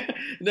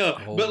 No,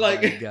 but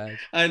like,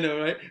 I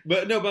know, right?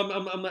 But no, but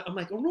I'm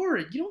like,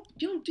 Aurora, you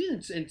don't do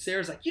this. And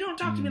Sarah's like, you don't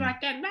talk to me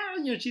like that.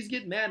 No, she's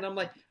getting mad. And I'm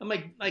like,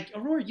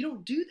 Aurora, you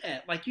don't do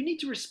that. Like, you need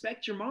to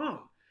respect your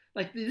mom.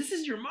 Like, this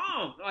is your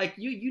mom. Like,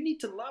 you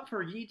need to love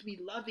her. You need to be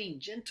loving,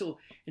 gentle.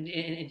 And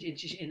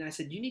I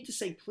said, you need to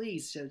say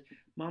please. She said,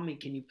 Mommy,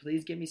 can you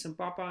please get me some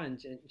papa?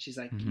 And she's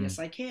like, yes,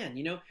 I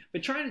can.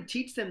 But trying to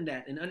teach them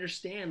that and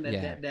understand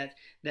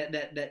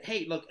that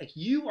hey, look, like,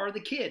 you are the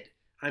kid.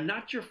 I'm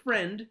not your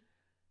friend.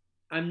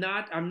 I'm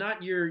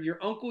not your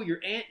uncle, your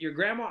aunt, your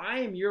grandma. I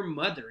am your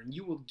mother, and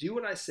you will do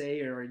what I say,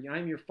 or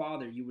I'm your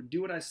father. You would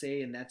do what I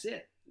say, and that's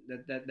it.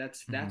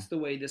 That's the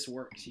way this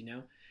works,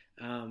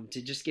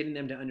 to just getting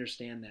them to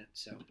understand that.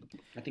 So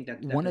I think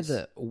that one of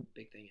the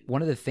big thing.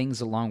 One of the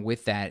things along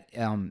with that,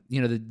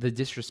 the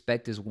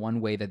disrespect is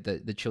one way that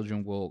the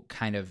children will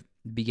kind of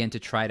begin to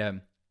try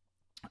to,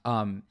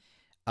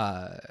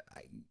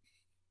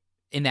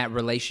 in that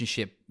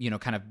relationship,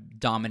 kind of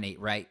dominate,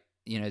 right?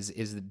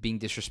 is being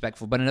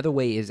disrespectful, but another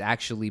way is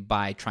actually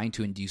by trying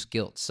to induce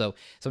guilt. So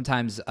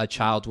sometimes a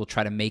child will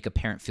try to make a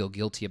parent feel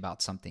guilty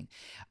about something,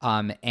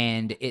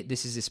 and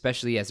this is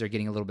especially as they're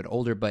getting a little bit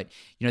older. But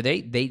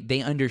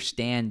they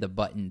understand the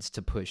buttons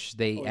to push.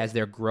 As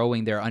they're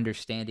growing, they're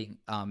understanding.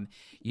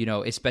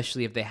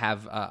 Especially if they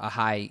have a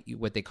high,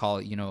 what they call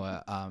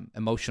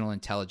emotional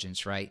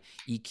intelligence, right?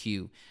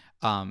 EQ.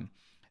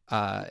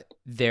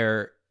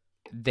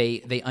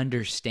 They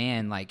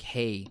understand, like,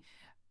 hey,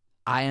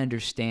 I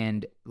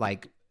understand,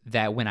 like,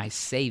 that when I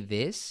say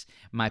this,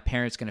 my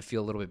parent's going to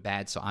feel a little bit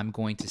bad, so I'm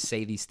going to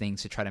say these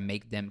things to try to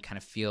make them kind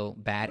of feel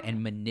bad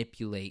and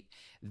manipulate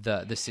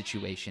the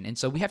situation. And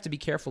so we have to be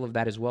careful of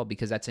that as well,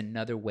 because that's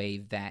another way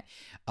that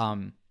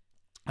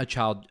a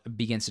child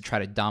begins to try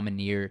to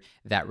domineer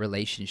that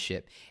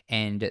relationship,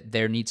 and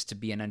there needs to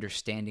be an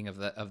understanding of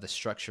the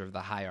structure of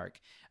the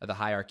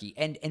hierarchy.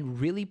 And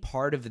really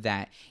part of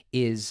that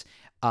is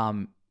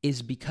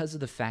because of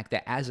the fact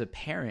that as a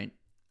parent,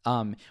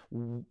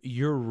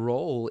 your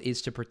role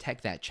is to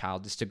protect that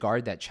child, is to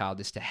guard that child,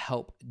 is to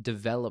help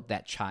develop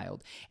that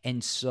child.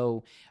 And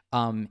so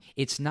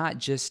it's not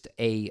just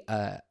a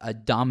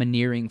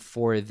domineering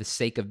for the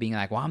sake of being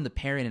like, well, I'm the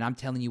parent and I'm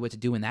telling you what to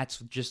do, and that's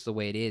just the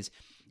way it is.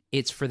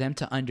 It's for them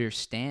to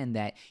understand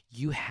that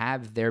you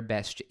have their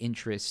best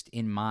interest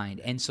in mind.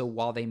 And so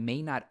while they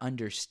may not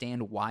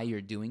understand why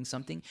you're doing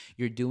something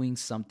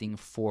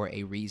for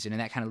a reason. And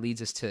that kind of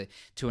leads us to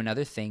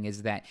another thing,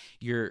 is that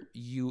you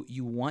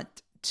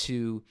want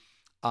to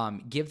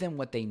give them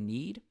what they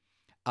need,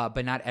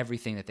 but not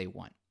everything that they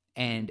want.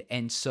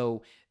 And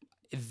so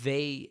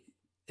they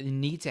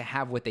need to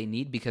have what they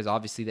need, because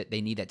obviously that they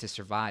need that to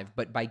survive.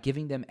 But by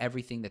giving them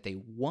everything that they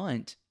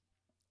want,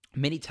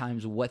 many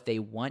times what they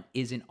want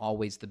isn't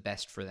always the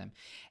best for them.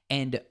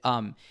 And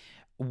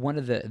one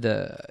of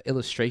the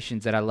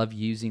illustrations that I love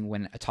using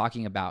when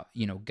talking about,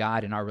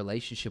 God and our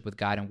relationship with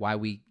God and why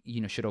we,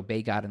 should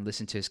obey God and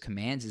listen to his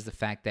commands, is the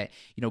fact that,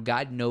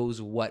 God knows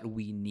what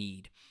we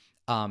need.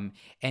 And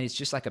it's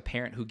just like a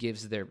parent who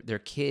gives their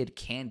kid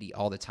candy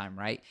all the time,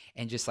 right?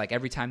 And just like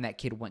every time that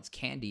kid wants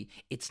candy,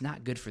 it's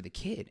not good for the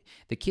kid.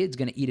 The kid's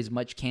going to eat as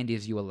much candy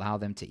as you allow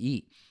them to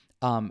eat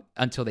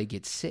until they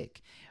get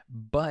sick.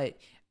 But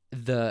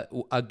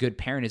a good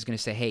parent is going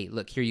to say, hey,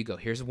 look, here you go.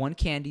 Here's one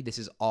candy. This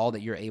is all that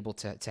you're able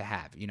to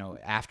have.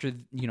 After,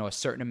 a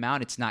certain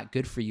amount, it's not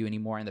good for you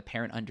anymore. And the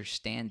parent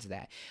understands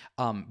that.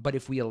 But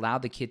if we allow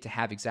the kid to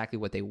have exactly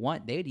what they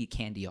want, they would eat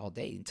candy all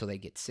day until they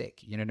get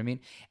sick. You know what I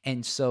mean?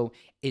 And so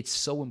it's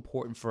so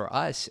important for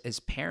us as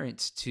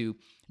parents to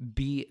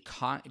be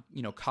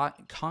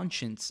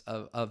conscious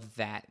of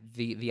that,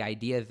 the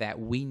idea that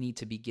we need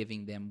to be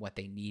giving them what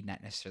they need,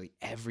 not necessarily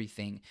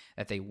everything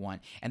that they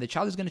want. And the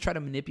child is going to try to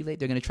manipulate.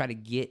 They're going to try to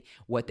get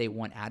what they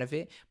want out of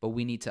it, but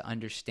we need to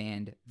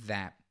understand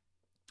that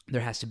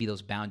there has to be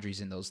those boundaries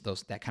and those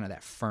that kind of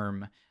that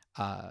firm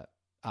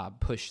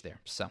push there.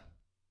 So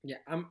yeah,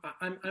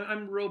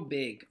 I'm real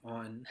big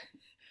on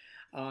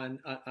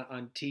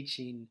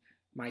teaching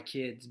my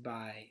kids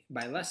by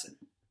lesson.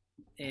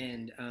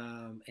 And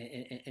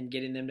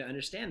getting them to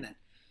understand that,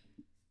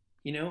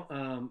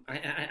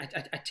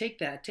 I take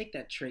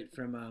that trait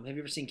from. Have you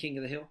ever seen King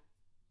of the Hill?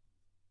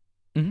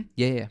 Mm-hmm.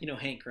 Yeah.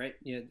 Hank, right?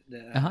 The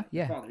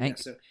father. Hank.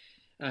 Yeah.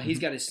 So he's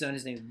got his son.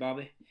 His name's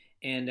Bobby,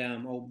 and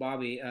old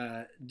Bobby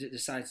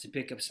decides to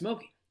pick up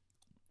smoking.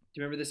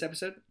 Do you remember this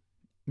episode?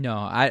 No,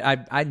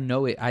 I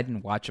know it. I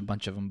didn't watch a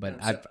bunch of them, but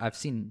I've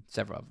seen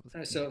several of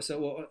them.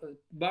 So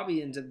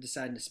Bobby ends up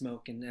deciding to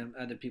smoke, and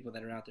other people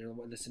that are out there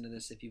listen to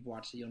this. If you've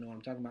watched it, you'll know what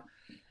I'm talking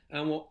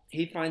about.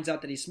 He finds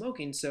out that he's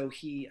smoking, so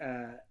he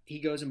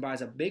goes and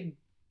buys a big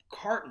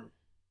carton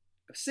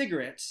of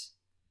cigarettes,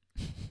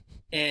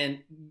 and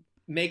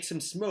makes him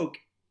smoke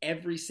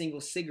every single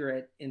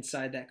cigarette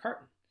inside that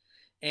carton.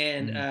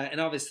 And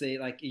and obviously,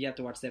 like, you have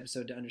to watch the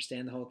episode to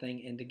understand the whole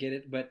thing and to get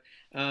it, but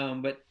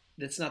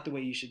that's not the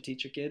way you should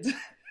teach your kids.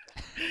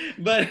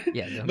 but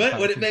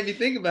what it made me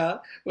think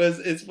about was,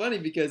 it's funny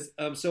because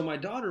so my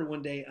daughter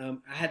one day, I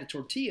had a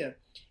tortilla,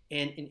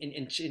 and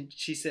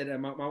she said,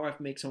 my wife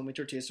makes homemade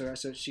tortillas,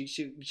 so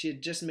she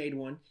had just made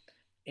one,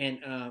 and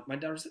my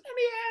daughter said, let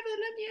me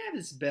have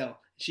this Belle.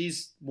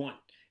 She's one.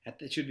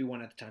 She would be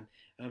one at the time.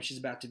 She's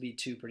about to be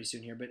 2 pretty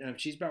soon here, but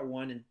she's about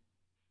 1, and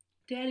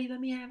Daddy, let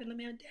me have it.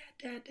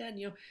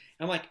 Dad.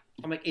 I'm like,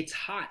 it's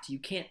hot. You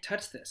can't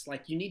touch this.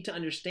 Like, you need to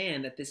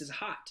understand that this is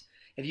hot.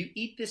 If you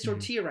eat this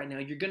tortilla right now,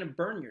 you're gonna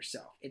burn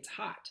yourself. It's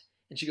hot.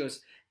 And she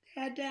goes,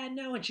 Dad,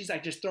 no. And she's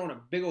like, just throwing a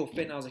big old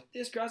fit. And I was like,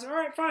 this girl. I was like, all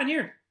right, fine,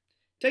 here,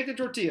 take the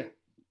tortilla.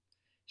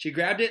 She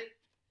grabbed it.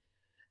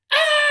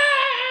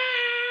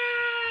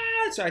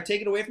 So I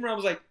take it away from her. I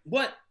was like,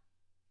 what?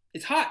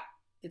 It's hot.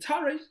 It's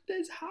hot, right?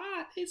 It's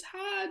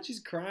hot. She's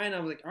crying. I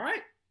was like, all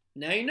right,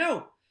 now you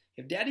know.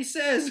 If Daddy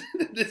says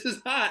that this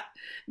is hot,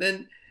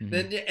 then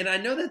and I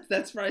know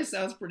that's probably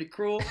sounds pretty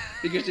cruel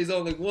because she's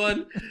only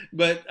 1,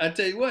 but I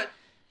tell you what,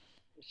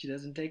 she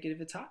doesn't take it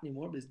if it's hot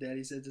anymore because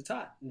Daddy says it's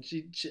hot, and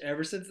she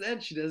ever since then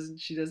she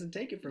doesn't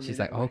take it from me. She's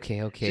like,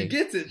 okay. She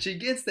gets it. She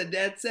gets that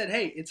Dad said,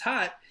 hey, it's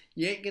hot.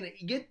 you ain't gonna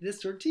get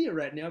this tortilla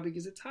right now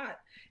because it's hot.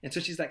 And so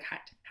she's like,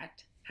 hot,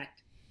 hot, hot,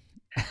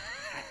 hot,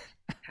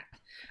 hot,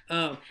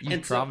 hot. You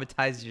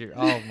traumatized your.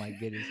 Oh my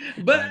goodness!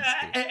 But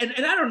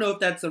and I don't know if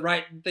that's the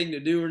right thing to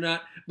do or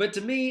not. But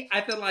to me,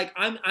 I feel like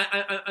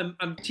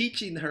I'm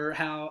teaching her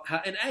how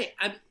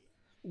and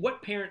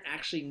what parent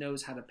actually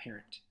knows how to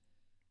parent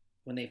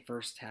when they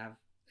first have.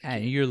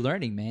 And you're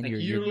learning, man. Like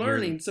you're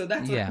learning, so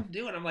that's what I'm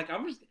doing. I'm like,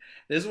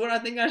 this is what I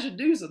think I should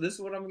do, so this is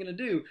what I'm gonna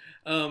do.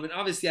 And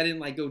obviously, I didn't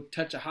like go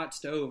touch a hot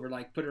stove or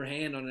like put her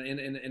hand on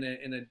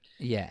in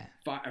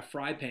a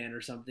fry pan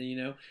or something, you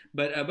know.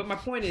 But my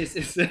point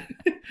is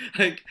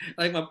like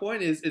my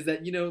point is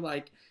that you know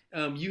like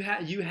you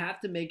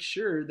have to make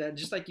sure that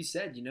just like you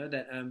said, you know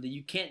that that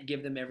you can't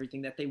give them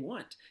everything that they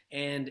want,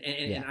 and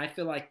I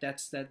feel like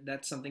that's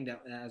something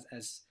that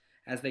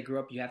as they grow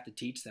up, you have to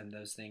teach them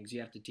those things. You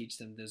have to teach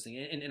them those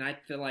things. And I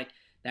feel like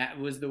that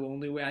was the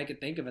only way I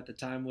could think of at the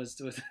time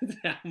was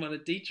I'm on a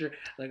teacher.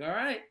 Like, all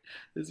right,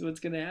 this is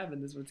what's going to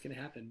happen. This is what's going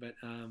to happen. But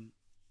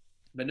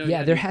no.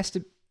 Yeah, there has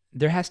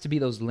to be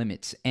those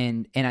limits.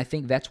 And I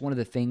think that's one of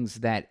the things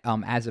that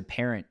as a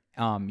parent,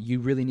 you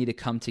really need to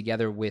come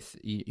together with,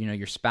 you know,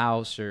 your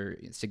spouse or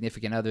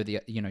significant other,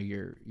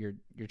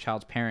 your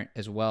child's parent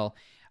as well.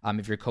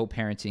 If you're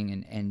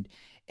co-parenting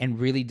and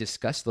really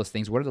discuss those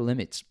things. What are the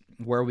limits?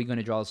 Where are we going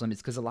to draw those limits?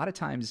 Because a lot of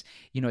times,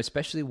 you know,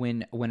 especially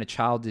when a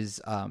child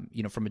is,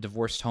 you know, from a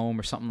divorced home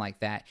or something like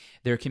that,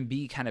 there can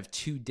be kind of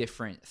two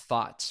different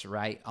thoughts,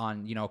 right?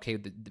 On, you know, okay,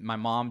 my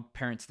mom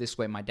parents this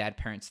way, my dad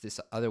parents this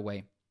other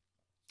way.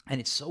 And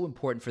it's so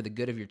important for the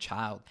good of your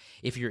child,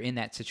 if you're in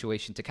that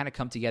situation, to kind of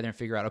come together and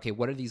figure out, okay,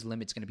 what are these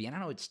limits going to be? And I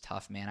know it's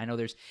tough, man. I know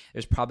there's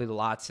probably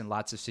lots and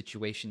lots of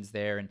situations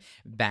there and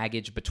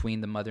baggage between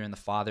the mother and the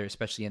father,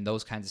 especially in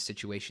those kinds of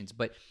situations.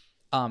 But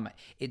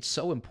it's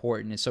so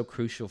important and so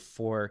crucial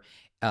for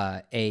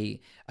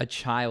a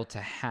child to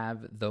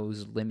have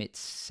those limits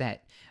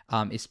set,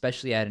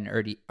 especially at an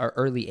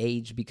early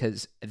age,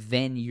 because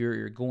then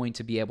you're going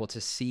to be able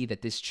to see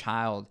that this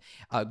child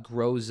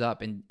grows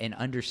up and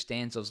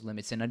understands those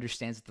limits and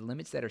understands that the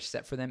limits that are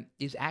set for them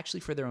is actually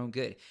for their own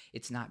good.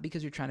 It's not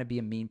because you're trying to be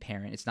a mean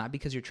parent. It's not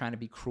because you're trying to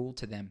be cruel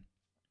to them.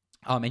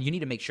 And you need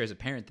to make sure as a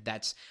parent that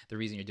that's the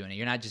reason you're doing it.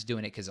 You're not just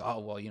doing it because, oh,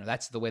 well, you know,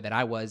 that's the way that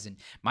I was and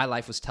my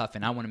life was tough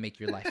and I want to make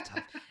your life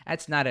tough.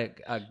 That's not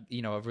a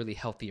really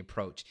healthy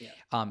approach. Yeah.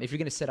 If you're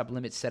going to set up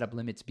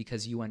limits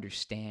because you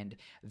understand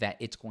that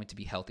it's going to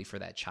be healthy for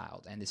that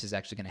child and this is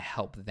actually going to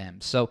help them.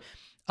 So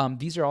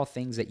these are all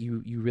things that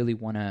you really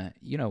want to,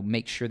 you know,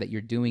 make sure that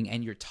you're doing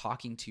and you're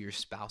talking to your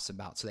spouse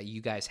about so that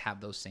you guys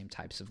have those same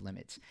types of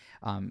limits.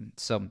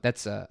 So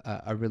that's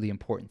a really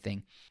important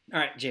thing. All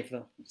right, J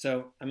Flo.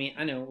 So, I mean,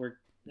 I know we're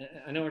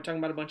talking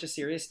about a bunch of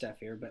serious stuff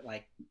here, but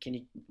like,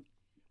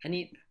 I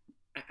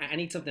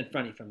need something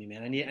funny from you,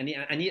 man. I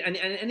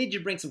need you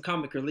to bring some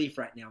comic relief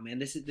right now, man.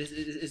 This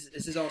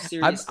is all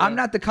serious. I'm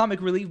not the comic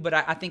relief, but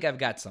I think I've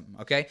got something.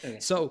 Okay.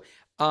 So,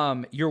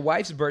 your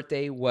wife's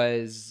birthday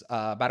was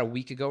about a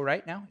week ago,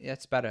 right now? Yeah,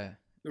 it's been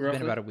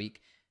about a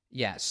week.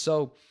 Yeah.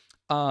 So,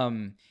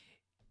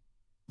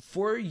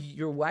 for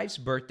your wife's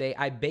birthday,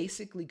 I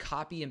basically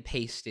copy and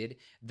pasted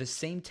the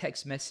same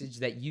text message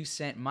that you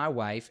sent my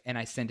wife, and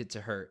I sent it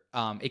to her,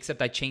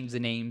 except I changed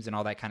the names and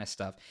all that kind of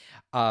stuff.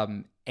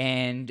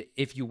 And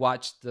if you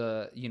watched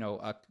the,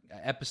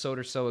 episode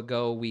or so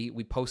ago,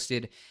 we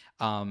posted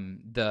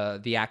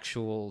the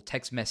actual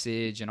text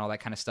message and all that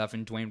kind of stuff,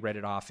 and Dwayne read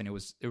it off, and it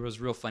was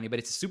real funny. But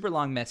it's a super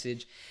long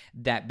message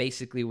that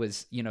basically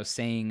was,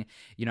 saying,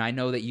 I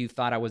know that you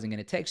thought I wasn't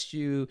going to text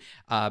you,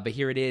 but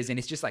here it is, and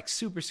it's just like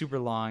super, super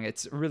long.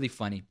 It's really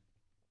funny.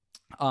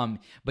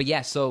 But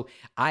yeah, so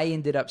I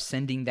ended up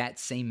sending that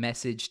same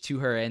message to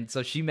her, and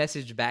so she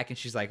messaged back, and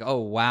she's like, "Oh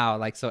wow!"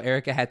 Like, so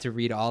Erica had to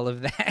read all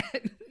of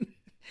that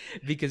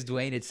because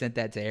Dwayne had sent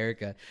that to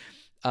Erica.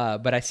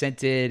 But I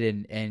sent it,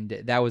 and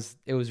it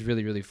was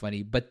really, really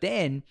funny. But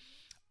then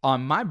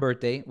on my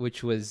birthday,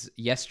 which was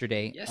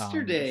yesterday.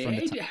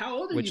 Hey, how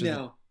old are you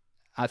now?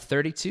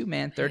 32,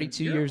 man.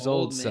 32 years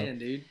old. Man, so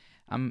dude.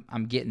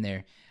 I'm getting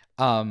there.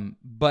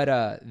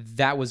 But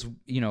that was,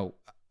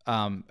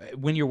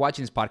 when you're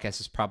watching this podcast,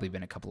 it's probably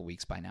been a couple of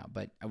weeks by now.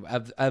 But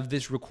of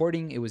this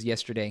recording, it was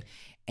yesterday,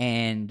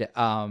 and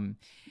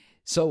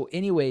so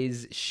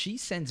anyways, she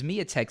sends me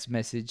a text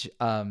message.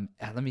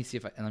 Let me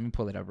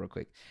pull it up real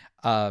quick.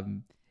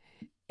 And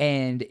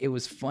it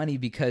was funny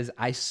because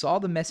I saw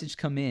the message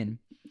come in,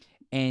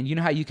 and you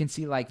know how you can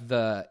see like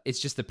it's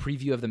just the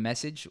preview of the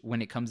message when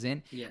it comes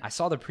in. Yeah. I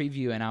saw the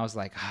preview and I was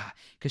like,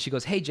 because she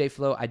goes, "Hey J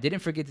Flo, I didn't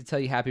forget to tell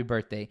you happy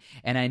birthday,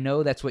 and I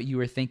know that's what you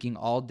were thinking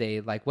all day.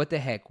 Like, what the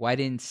heck? Why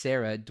didn't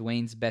Sarah,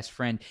 Dwayne's best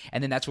friend?"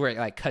 And then that's where it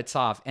like cuts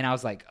off, and I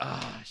was like,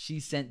 she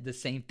sent the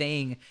same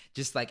thing,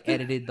 just like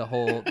edited the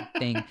whole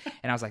thing,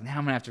 and I was like, now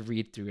I'm gonna have to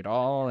read through it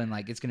all, and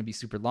like it's gonna be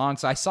super long.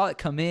 So I saw it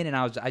come in, and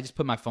I just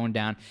put my phone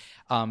down.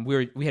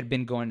 We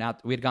had gone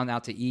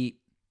out to eat.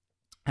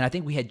 And I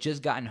think we had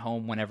just gotten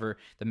home whenever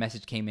the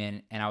message came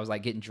in, and I was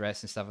like getting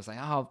dressed and stuff. I was like,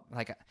 oh,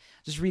 like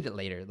just read it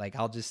later. Like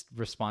I'll just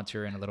respond to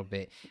her in a little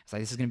bit. It's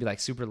like, this is gonna be like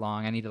super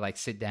long. I need to like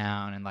sit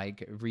down and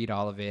like read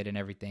all of it and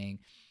everything.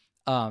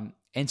 And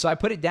so I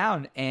put it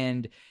down,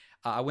 and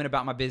I went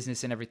about my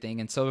business and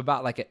everything. And so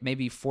about like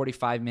maybe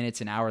 45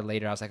 minutes, an hour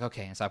later, I was like,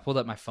 okay. And so I pulled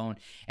up my phone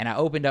and I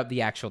opened up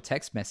the actual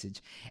text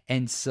message.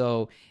 And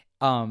so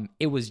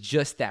it was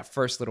just that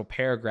first little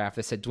paragraph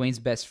that said, Dwayne's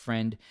best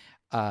friend,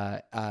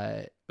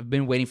 I've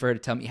been waiting for her to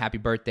tell me happy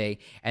birthday.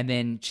 And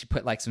then she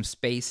put like some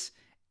space,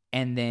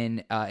 and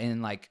then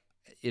in like,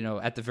 you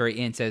know, at the very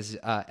end says,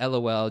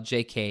 LOL,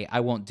 JK, I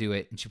won't do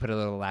it. And she put a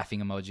little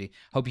laughing emoji.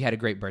 Hope you had a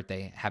great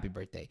birthday. Happy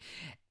birthday.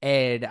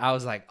 And I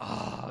was like,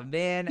 oh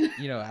man,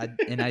 you know, I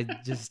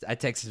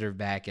texted her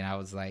back, and I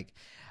was like,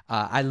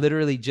 I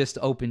literally just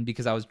opened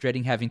because I was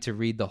dreading having to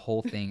read the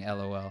whole thing.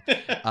 LOL.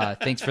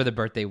 Thanks for the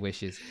birthday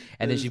wishes.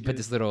 And then she put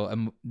this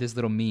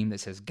little meme that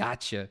says,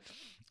 gotcha.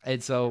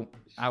 And so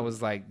I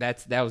was like,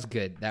 that was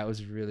good. That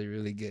was really,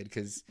 really good,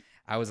 because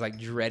I was like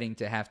dreading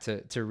to have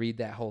to read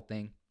that whole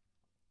thing.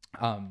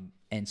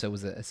 And so it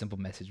was a simple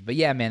message. But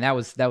yeah, man, that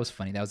was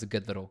funny. That was a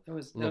good little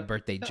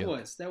birthday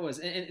joke. That was.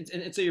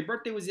 And so your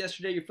birthday was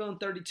yesterday. You're feeling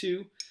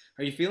 32.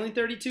 Are you feeling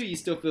 32? You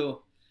still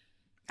feel...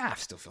 I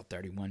still feel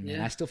 31, man.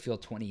 Yeah. I still feel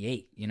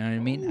 28. You know what I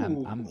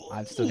mean?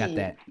 I've still got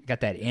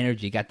that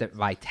energy, got that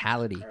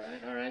vitality.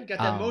 All right. Got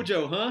that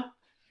mojo, huh?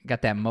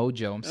 Got that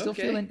mojo. I'm still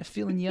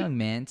feeling young,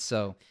 man.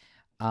 So,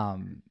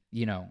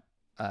 you know,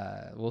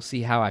 we'll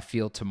see how I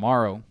feel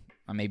tomorrow.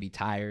 I may be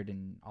tired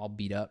and all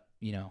beat up,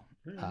 you know.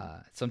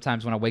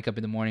 Sometimes when I wake up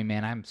in the morning,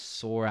 man, I'm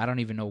sore. I don't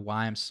even know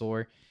why I'm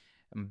sore.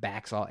 My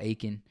back's all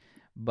aching.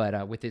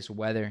 But with this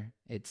weather,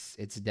 it's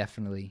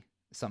definitely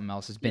something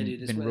else. It's been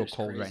real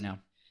cold crazy right now.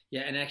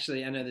 Yeah, and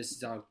actually, I know this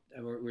is all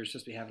we're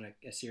supposed to be having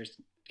a serious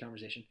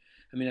conversation.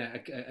 I mean,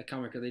 a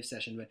comic relief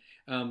session, but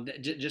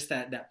just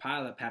that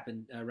pileup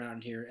happened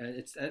around here.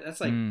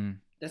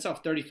 That's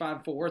off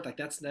 35 Fort Worth. Like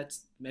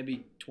that's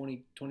maybe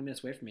 20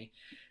 minutes away from me.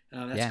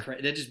 That's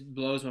crazy. That just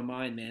blows my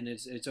mind, man.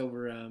 It's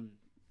over. I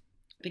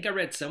think I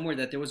read somewhere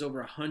that there was over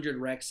 100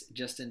 wrecks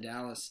just in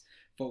Dallas,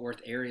 Fort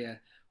Worth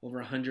area. Over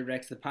 100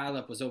 wrecks. The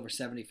pileup was over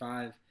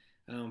 75.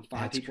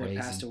 Five people had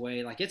passed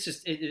away. Like it's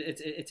just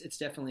it's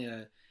definitely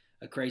a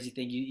crazy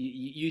thing.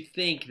 You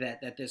think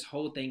that this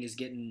whole thing is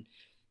getting,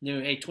 you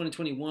know, hey,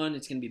 2021,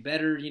 it's going to be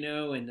better, you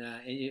know, and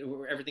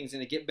everything's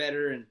going to get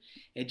better, and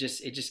it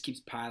just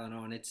keeps piling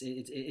on. It's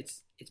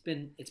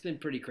been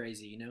pretty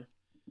crazy, you know.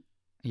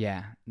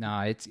 Yeah, no,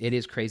 it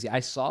is crazy.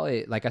 I saw,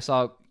 you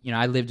know,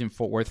 I lived in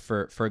Fort Worth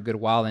for a good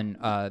while, and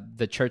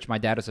the church my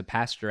dad was a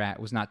pastor at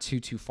was not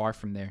too far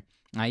from there.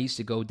 I used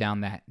to go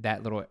down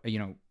that little, you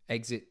know,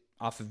 exit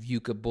off of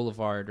Yucca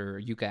Boulevard or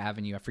Yucca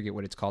Avenue, I forget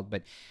what it's called,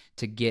 but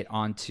to get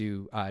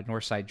onto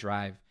Northside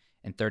Drive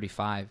and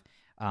 35,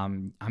 I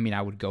mean,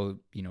 I would go,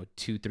 you know,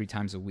 2-3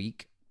 times a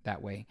week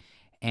that way.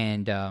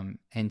 And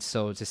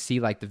so to see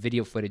like the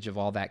video footage of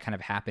all that kind of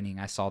happening,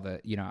 I saw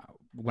you know,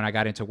 when I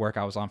got into work,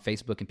 I was on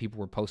Facebook and people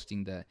were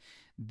posting the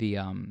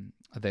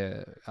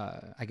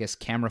I guess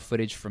camera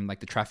footage from like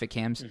the traffic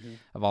cams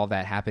of all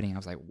that happening. I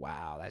was like,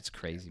 wow, that's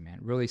crazy, man.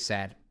 Really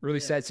sad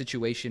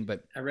situation.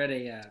 But I read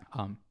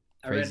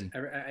crazy.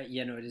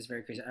 It is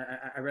very crazy.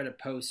 I read a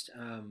post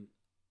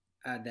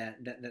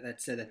that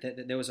said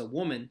that there was a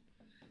woman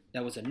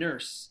that was a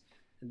nurse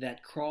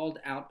that crawled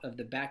out of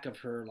the back of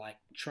her like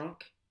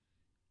trunk,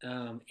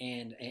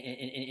 and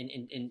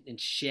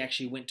she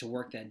actually went to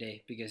work that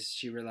day because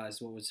she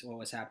realized what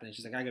was happening.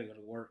 She's like, I gotta go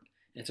to work,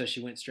 and so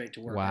she went straight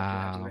to work.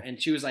 Wow.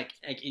 And she was like,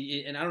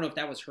 and I don't know if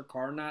that was her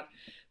car or not,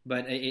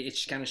 but it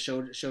kind of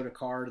showed a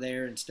car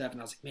there and stuff,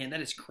 and I was like, man,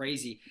 that is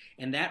crazy.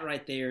 And that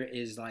right there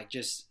is like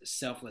just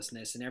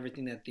selflessness and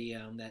everything that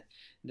the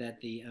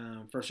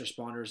first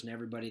responders and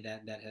everybody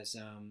that has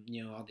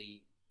you know, all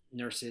the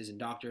nurses and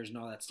doctors and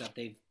all that stuff,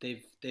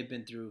 they've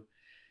been through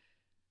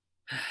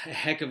a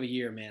heck of a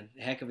year, man.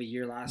 A heck of a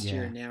year last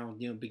year, and now,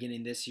 you know,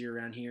 beginning this year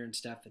around here and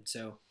stuff. And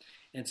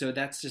so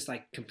that's just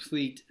like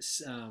complete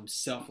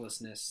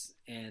selflessness,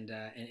 and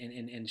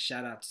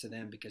shout outs to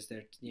them, because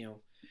they're, you know,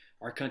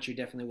 our country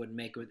definitely wouldn't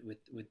make it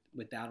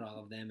without all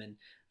of them,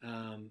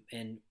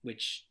 and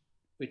which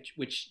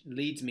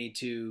leads me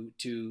to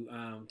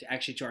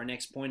actually to our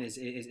next point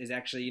is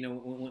actually, you know,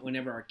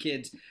 whenever our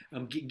kids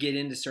get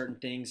into certain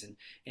things,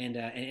 and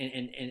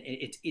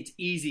it's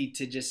easy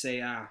to just say,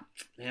 man,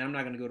 I'm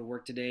not going to go to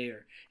work today,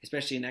 or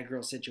especially in that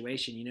girl's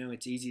situation, you know,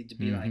 it's easy to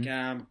be like,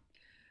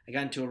 I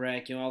got into a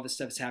wreck, you know, all this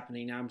stuff is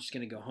happening now, I'm just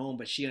going to go home.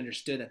 But she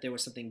understood that there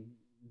was something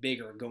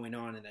bigger going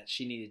on and that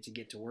she needed to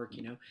get to work,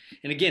 you know.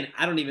 And again,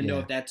 I don't even know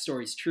if that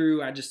story's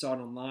true. I just saw it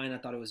online. I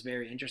thought it was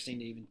very interesting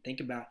to even think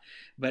about.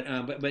 But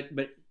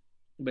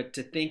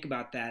to think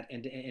about that,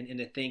 and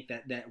to think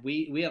that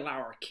we allow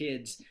our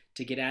kids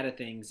to get out of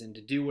things and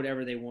to do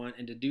whatever they want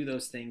and to do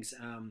those things,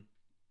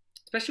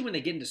 especially when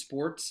they get into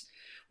sports,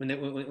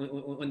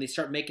 when they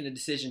start making a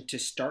decision to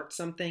start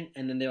something,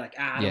 and then they're like,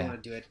 I don't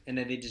want to do it, and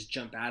then they just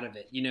jump out of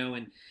it,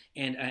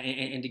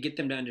 and to get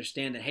them to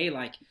understand that, hey,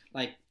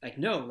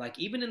 no, like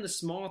even in the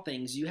small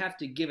things, you have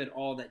to give it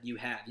all that you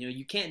have.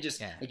 You can't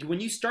just like when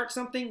you start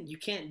something, you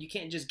can't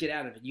just get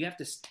out of it. You have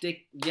to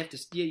stick. You have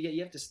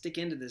to stick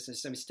into this,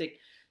 and stick.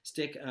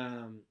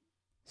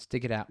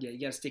 Stick it out. Yeah, you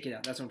gotta stick it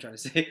out. That's what I'm trying to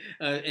say.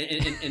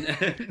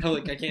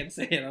 Look, I can't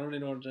say it. I don't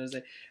even know what I'm trying to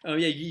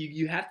say.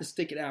 You have to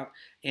stick it out,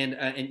 and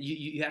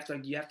you have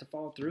to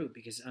follow through,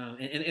 because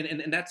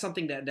and that's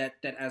something that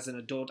as an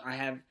adult I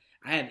have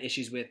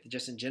issues with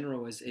just in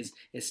general, is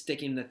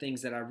sticking the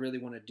things that I really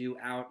want to do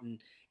out,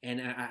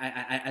 and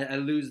I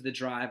lose the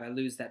drive. I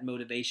lose that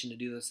motivation to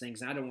do those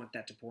things. And I don't want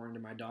that to pour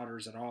into my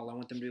daughters at all. I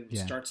want them to be able to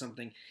start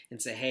something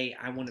and say, hey,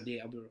 I want to be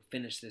able to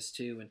finish this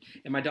too.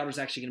 And my daughter's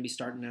actually going to be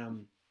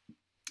starting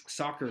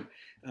soccer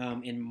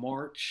in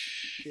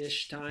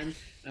March-ish time.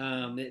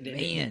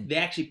 They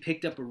actually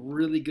picked up a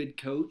really good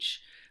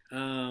coach.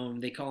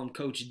 They call him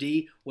Coach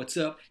D. What's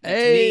up? That's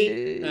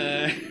me.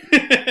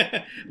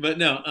 But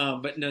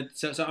no.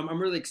 So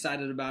I'm really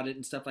excited about it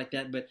and stuff like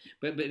that. But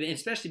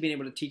especially being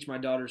able to teach my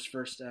daughter's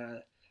first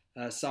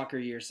soccer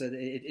year. So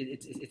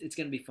it's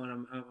going to be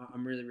fun.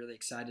 I'm really, really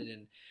excited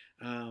and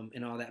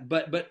all that.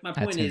 But my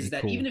point is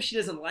that even if she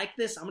doesn't like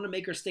this, I'm going to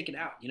make her stick it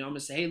out. I'm going to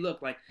say, hey,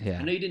 look, I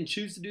know you didn't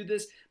choose to do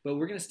this, but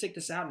we're going to stick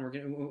this out,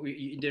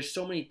 and there's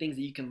so many things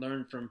that you can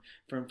learn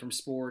from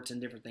sports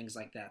and different things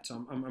like that.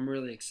 So I'm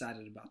really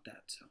excited about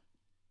that. So.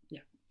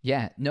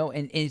 Yeah, no,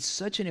 and it's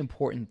such an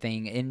important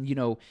thing.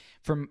 And,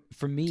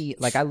 for me,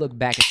 like I look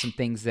back at some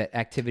things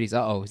activities,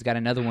 he's got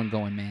another one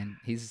going, man.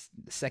 He's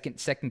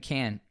second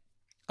can.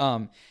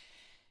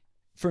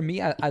 For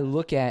me, I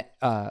look at,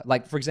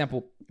 like, for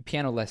example,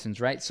 piano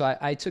lessons, right? So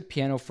I took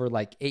piano for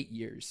like 8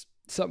 years,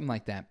 something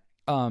like that.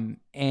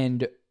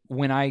 And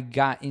when I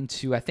got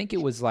into, I think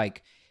it was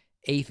like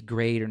 8th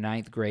grade or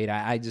 9th grade,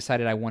 I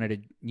decided I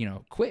wanted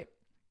to, quit.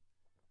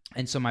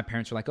 And so my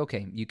parents were like,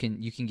 okay, you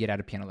can get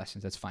out of piano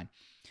lessons. That's fine.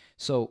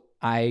 So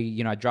I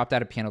dropped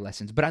out of piano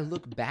lessons, but I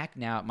look back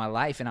now at my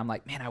life and I'm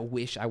like, man, I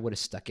wish I would have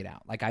stuck it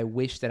out. Like I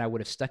wish that I would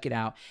have stuck it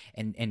out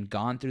and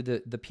gone through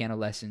the piano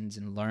lessons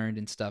and learned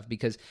and stuff,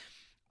 because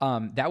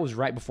that was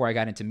right before I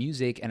got into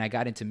music, and I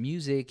got into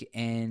music,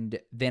 and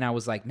then I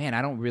was like, man,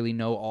 I don't really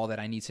know all that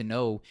I need to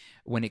know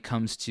when it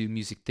comes to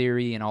music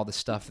theory and all the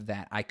stuff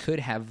that I could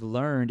have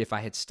learned if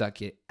I had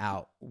stuck it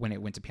out when it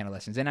went to piano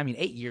lessons. And I mean,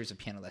 8 years of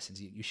piano lessons,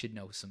 you should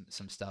know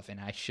some stuff, and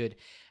I should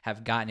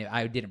have gotten it.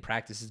 I didn't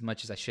practice as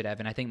much as I should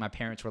have, and I think my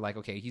parents were like,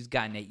 okay, he's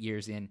gotten 8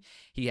 years in,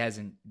 he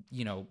hasn't,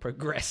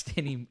 progressed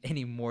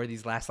any more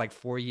these last like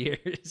 4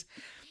 years.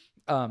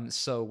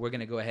 So we're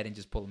gonna go ahead and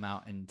just pull him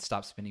out and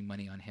stop spending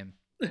money on him.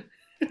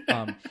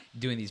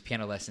 Doing these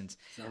piano lessons.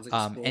 Sounds like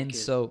a spoiled kid.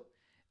 So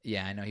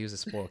yeah, I know he was a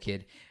spoiled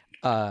kid.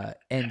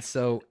 And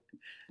so,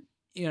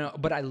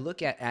 but I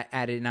look at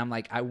it and I'm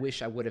like, I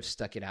wish I would have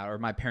stuck it out, or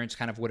my parents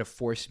kind of would have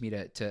forced me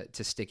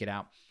to stick it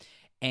out.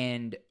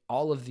 And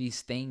all of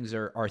these things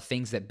are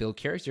things that build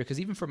character, because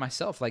even for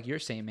myself, like you're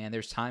saying, man,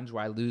 there's times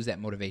where I lose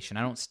that motivation.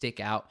 I don't stick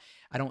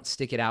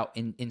it out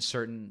in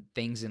certain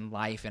things in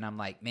life, and I'm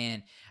like,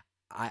 man,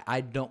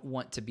 I don't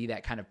want to be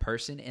that kind of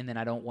person, and then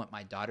I don't want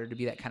my daughter to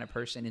be that kind of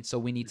person. And so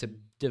we need to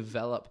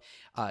develop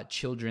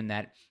children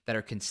that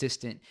are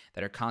consistent,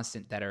 that are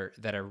constant, that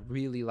are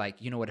really like,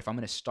 if I'm going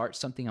to start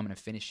something, I'm going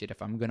to finish it.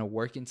 If I'm going to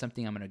work in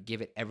something, I'm going to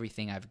give it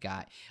everything I've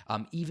got,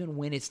 even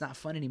when it's not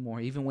fun anymore,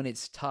 even when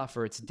it's tough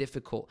or it's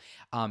difficult.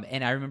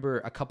 And I remember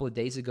a couple of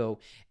days ago,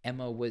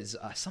 Emma was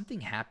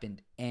something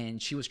happened, and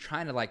she was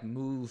trying to like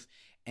move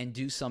and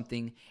do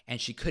something,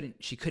 and she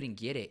couldn't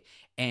get it.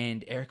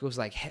 And Erica was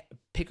like, hey,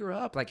 pick her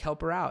up, like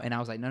help her out. And I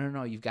was like,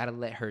 no, you've got to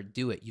let her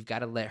do it. You've got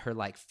to let her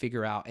like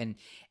figure out. And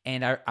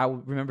I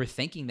remember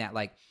thinking that,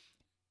 like,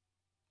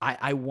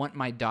 I want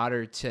my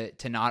daughter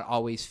to not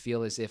always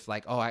feel as if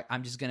like,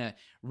 I'm just going to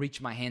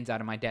reach my hands out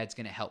and my dad's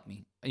going to help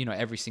me,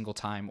 every single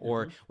time.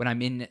 Or when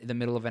I'm in the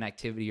middle of an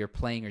activity or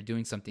playing or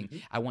doing something,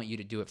 I want you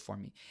to do it for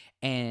me.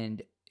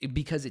 And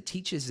because it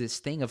teaches this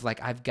thing of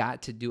like, I've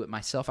got to do it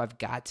myself. I've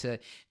got to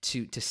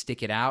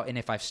stick it out. And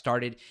if I've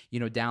started,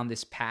 down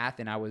this path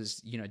and I was,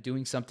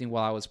 doing something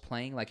while I was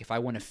playing, like if I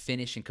want to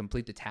finish and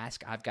complete the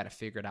task, I've got to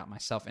figure it out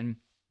myself. And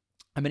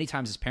many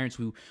times as parents,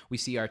 we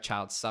see our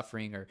child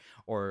suffering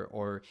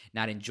or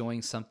not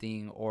enjoying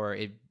something, or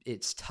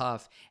it's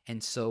tough.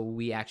 And so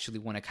we actually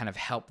want to kind of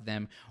help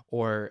them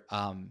or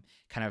kind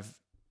of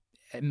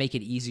make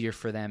it easier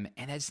for them.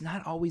 And it's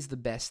not always the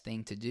best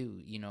thing to do.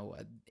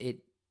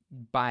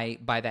 By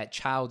that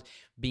child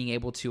being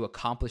able to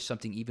accomplish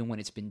something even when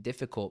it's been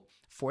difficult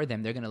for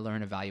them, they're going to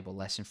learn a valuable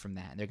lesson from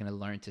that, and they're going to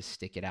learn to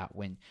stick it out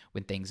when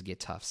things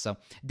get tough. So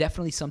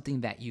definitely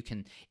something that you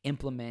can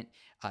implement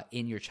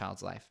in your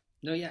child's life.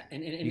 No, yeah,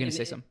 and you're going to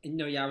say something?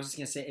 No, yeah, I was just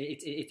going to say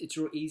it's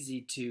real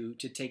easy to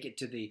take it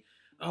to the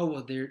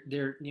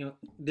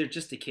they're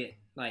just a kid,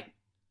 like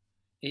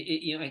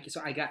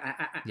so I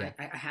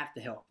have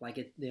to help,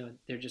 like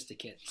they're just a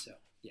kid, so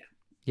yeah.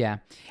 Yeah.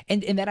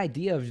 And that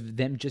idea of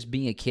them just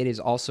being a kid is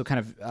also kind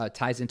of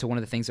ties into one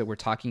of the things that we're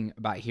talking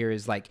about here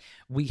is like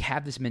we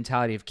have this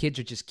mentality of kids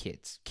are just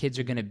kids. Kids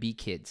are going to be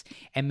kids.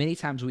 And many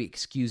times we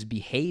excuse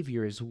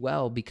behavior as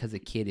well because a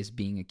kid is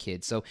being a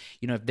kid. So,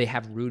 if they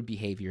have rude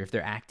behavior, if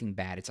they're acting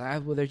bad, it's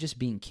well, they're just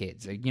being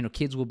kids.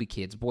 Kids will be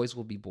kids, boys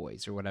will be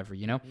boys or whatever.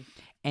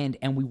 And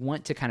we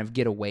want to kind of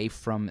get away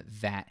from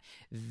that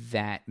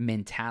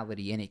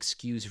mentality and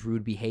excuse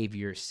rude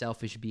behavior,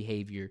 selfish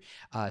behavior,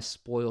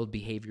 spoiled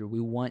behavior. We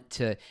want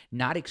to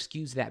not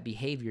excuse that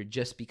behavior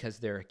just because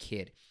they're a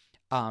kid.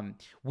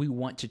 We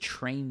want to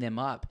train them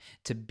up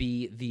to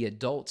be the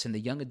adults and the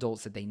young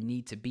adults that they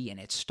need to be, and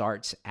it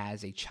starts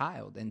as a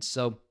child. And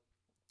so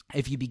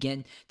if you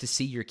begin to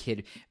see your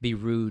kid be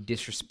rude,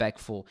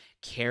 disrespectful,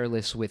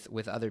 careless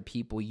with other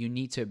people, you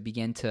need to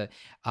begin to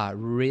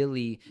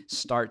really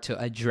start to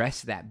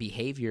address that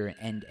behavior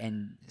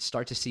and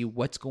start to see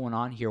what's going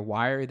on here.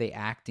 Why are they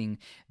acting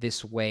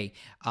this way?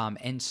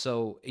 And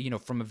so,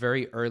 from a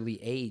very early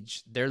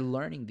age, they're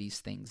learning these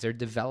things. They're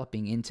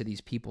developing into these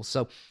people.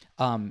 So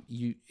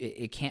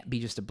it can't be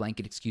just a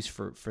blanket excuse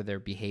for their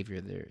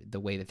behavior,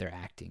 the way that they're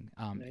acting.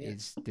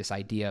 Is this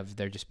idea of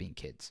they're just being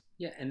kids.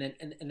 Yeah, and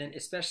then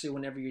especially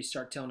whenever you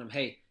start telling them,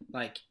 hey,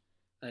 like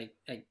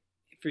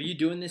for you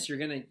doing this, you're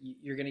gonna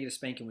get a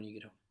spanking when you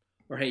get home,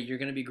 or hey, you're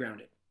gonna be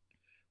grounded,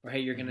 or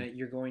hey, you're going to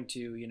you're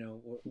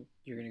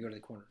gonna go to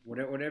the corner,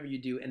 whatever you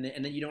do, and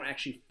then you don't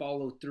actually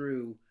follow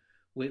through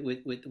with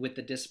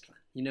the discipline.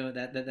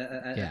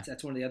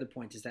 That's one of the other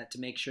points, is that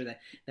to make sure that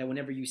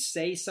whenever you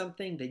say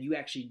something, that you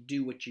actually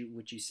do what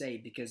you say,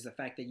 because the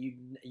fact that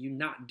you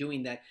not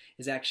doing that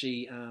is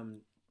actually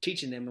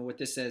teaching them. And what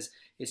this says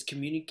is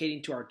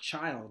communicating to our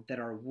child that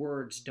our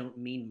words don't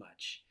mean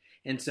much.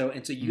 And so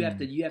you have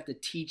to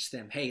teach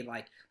them, hey,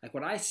 like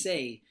what I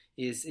say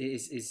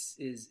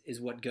is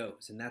what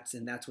goes, and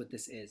that's what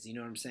this is. You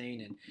know what I'm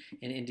saying?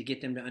 And to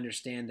get them to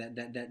understand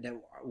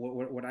that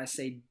what I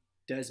say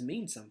does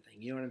mean something.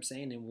 You know what I'm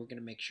saying? And we're going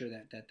to make sure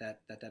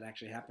that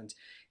actually happens.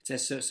 It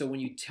says so when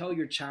you tell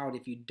your child,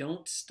 if you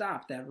don't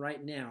stop that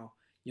right now,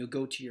 you'll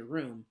go to your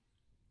room,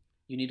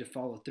 you need to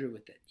follow through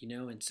with it,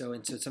 And so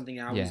something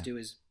I always do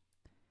is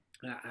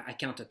I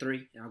count to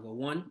 3, and I'll go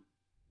 1,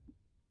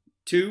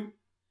 2.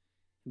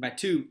 And by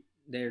 2,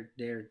 they're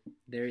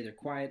either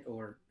quiet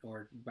or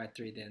by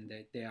 3, then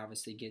they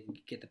obviously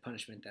get the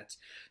punishment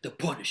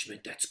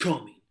that's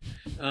coming.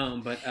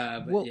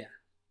 Well, yeah.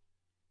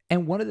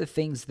 And one of the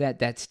things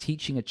that's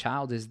teaching a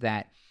child is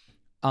that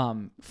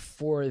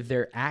for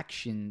their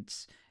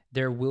actions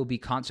there will be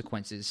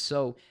consequences.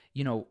 So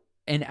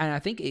And I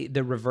think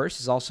the reverse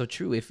is also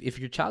true. If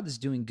your child is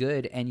doing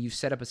good and you've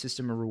set up a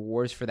system of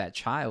rewards for that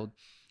child,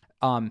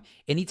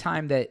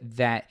 anytime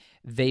that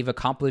they've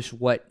accomplished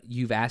what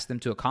you've asked them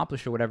to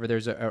accomplish or whatever,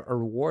 there's a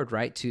reward,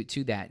 right,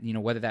 to that.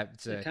 Whether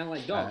that's kind of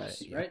like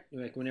dogs, right?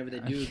 Like whenever they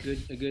do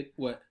a good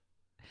what?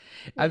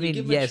 Well, I mean,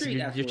 yes,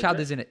 your child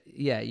isn't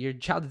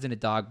a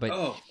dog, but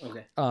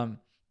okay.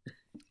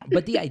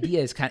 But the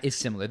idea is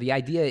similar. The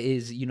idea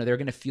is, they're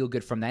going to feel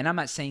good from that. And I'm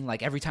not saying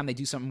like every time they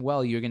do something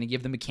well, you're going to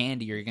give them a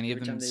candy or you're going to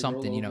give them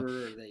something,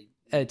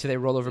 till they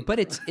roll over. But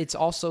it's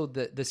also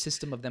the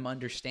system of them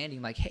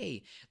understanding, like,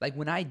 hey, like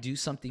when I do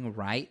something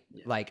right,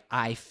 like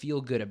I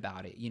feel good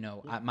about it.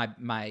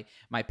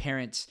 My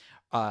parents,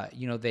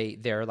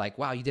 they're like,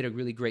 wow, you did a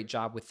really great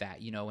job with that,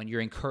 and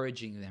you're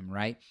encouraging them,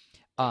 right?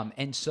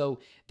 And so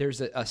there's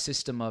a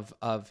system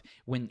of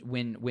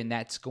when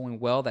that's going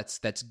well,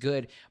 that's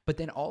good. But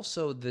then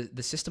also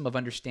the system of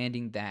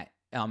understanding that,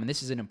 and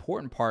this is an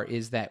important part,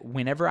 is that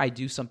whenever I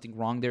do something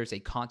wrong, there's a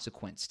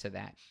consequence to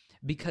that.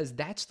 Because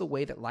that's the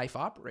way that life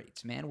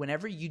operates, man.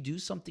 Whenever you do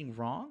something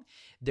wrong,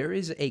 there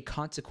is a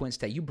consequence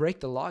to that. You break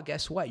the law,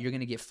 guess what? You're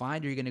going to get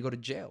fined or you're going to go to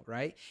jail,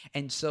 right?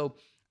 And so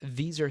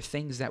these are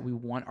things that we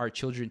want our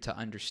children to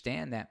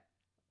understand, that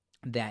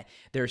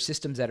there are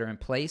systems that are in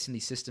place, and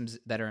these systems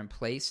that are in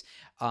place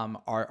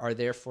are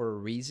there for a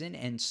reason.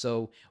 And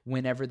so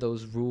whenever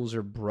those rules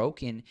are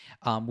broken,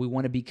 we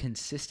want to be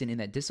consistent in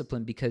that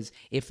discipline, because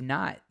if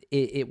not,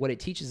 what it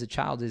teaches a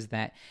child is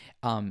that,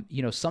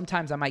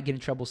 sometimes I might get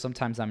in trouble,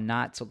 sometimes I'm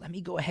not. So let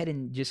me go ahead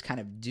and just kind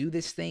of do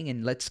this thing,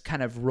 and let's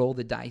kind of roll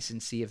the dice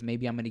and see if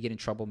maybe I'm going to get in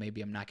trouble,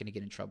 maybe I'm not going to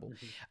get in trouble.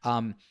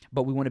 Mm-hmm.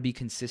 But we want to be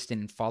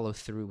consistent and follow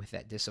through with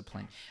that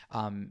discipline.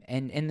 And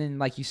then,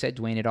 like you said,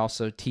 Dwayne, it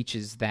also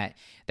teaches that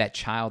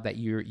child that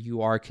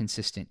you are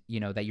consistent,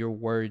 that your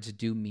words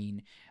do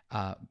mean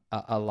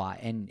a lot,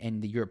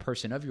 and you're a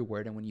person of your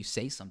word, and when you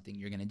say something,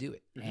 you're going to do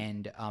it.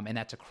 Mm-hmm. And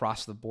that's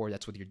across the board.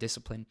 That's with your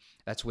discipline.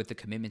 That's with the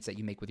commitments that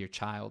you make with your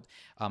child.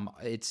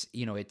 It's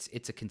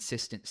a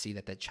consistency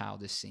that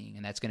child is seeing,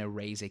 and that's going to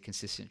raise a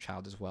consistent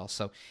child as well.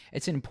 So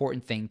it's an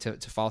important thing to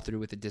follow through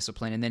with the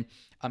discipline. And then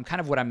kind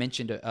of what I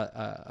mentioned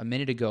a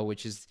minute ago,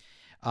 which is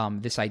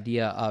this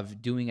idea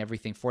of doing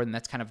everything for them.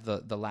 That's kind of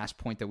the last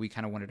point that we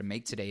kind of wanted to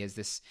make today, is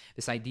this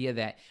idea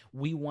that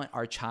we want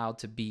our child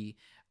to be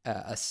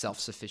a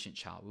self-sufficient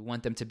child. We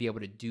want them to be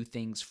able to do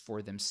things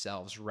for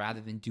themselves rather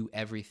than do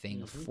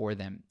everything for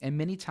them. And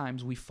many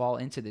times we fall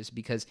into this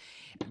because,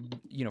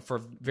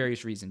 for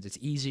various reasons, it's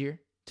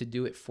easier to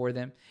do it for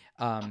them.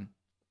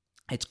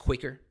 It's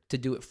quicker to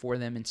do it for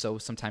them. And so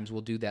sometimes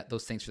we'll do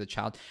those things for the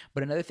child.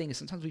 But another thing is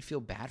sometimes we feel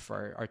bad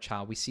for our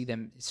child. We see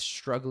them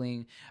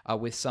struggling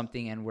with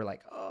something and we're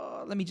like,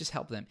 oh, let me just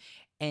help them.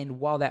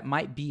 And while that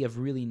might be a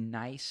really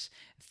nice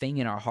thing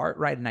in our heart,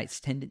 right, a nice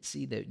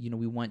tendency that,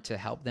 we want to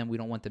help them, we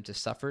don't want them to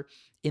suffer,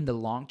 in the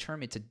long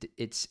term,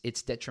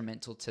 it's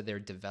detrimental to their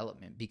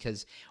development,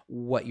 because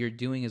what you're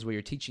doing is what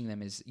you're teaching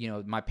them is,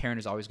 my parent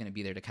is always going to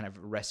be there to kind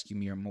of rescue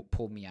me or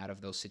pull me out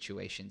of those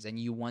situations. And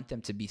you want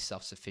them to be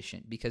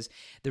self-sufficient, because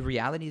the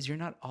reality is you're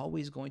not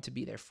always going to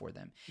be there for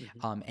them.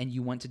 And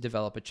you want to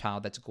develop a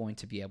child that's going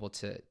to be able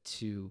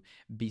to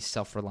be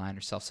self-reliant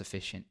or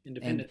self-sufficient.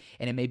 Independent.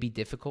 And it may be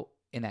difficult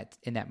in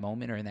that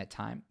moment or in that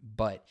time,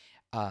 but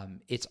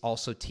it's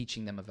also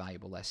teaching them a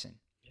valuable lesson.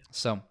 Yeah.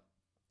 So,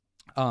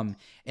 and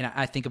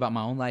I think about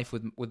my own life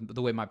with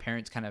the way my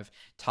parents kind of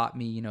taught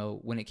me,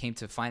 when it came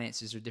to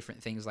finances or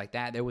different things like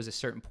that. There was a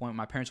certain point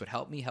my parents would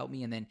help me.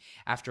 And then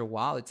after a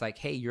while, it's like,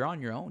 hey, you're on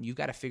your own. You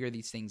got to figure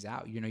these things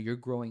out. You're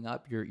growing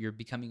up, you're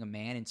becoming a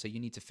man. And so you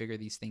need to figure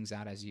these things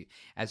out as you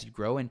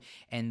grow.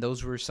 And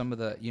those were some of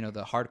the,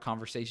 the hard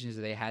conversations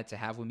that they had to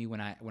have with me when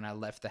I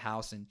left the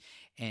house and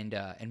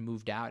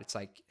moved out. It's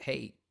like,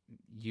 hey,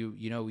 you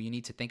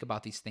need to think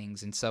about these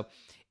things. And so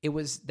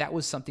that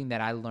was something that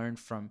I learned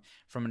from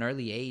an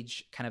early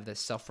age, kind of the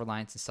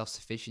self-reliance and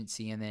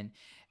self-sufficiency.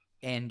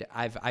 And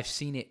I've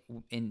seen it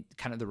in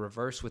kind of the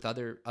reverse with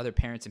other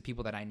parents and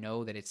people that I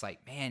know, that it's like,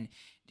 man,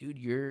 dude,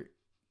 you're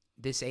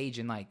this age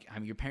and like,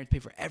 your parents pay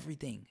for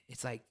everything.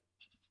 It's like,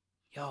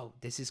 yo,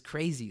 this is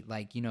crazy.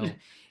 Like,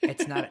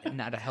 it's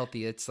not a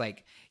healthy, it's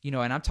like,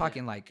 and I'm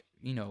talking like,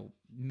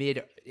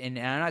 mid, and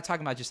I'm not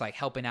talking about just like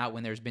helping out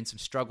when there's been some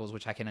struggles,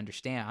 which I can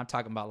understand. I'm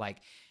talking about like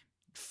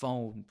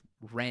phone,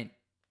 rent,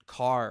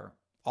 car,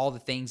 all the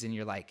things. And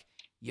you're like,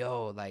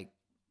 yo, like,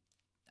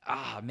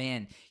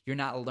 man, you're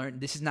not learning.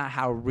 This is not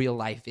how real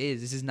life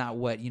is. This is not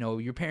what,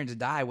 your parents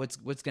die. What's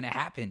going to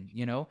happen?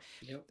 Yep.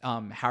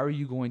 How are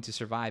you going to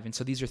survive? And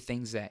so these are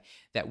things that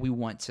we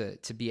want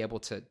to be able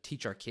to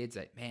teach our kids,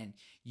 that, man,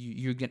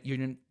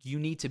 you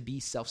need to be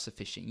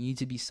self-sufficient. You need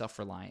to be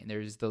self-reliant.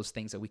 There's those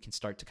things that we can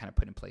start to kind of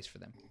put in place for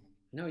them.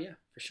 No, yeah,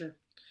 for sure.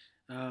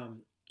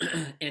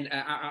 And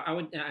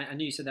I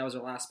knew you said that was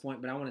our last point,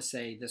 but I want to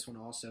say this one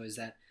also is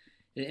that,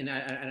 and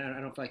I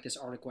don't feel like this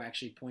article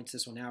actually points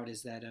this one out,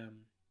 is that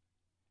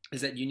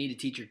you need to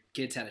teach your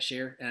kids how to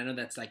share. And I know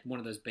that's like one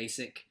of those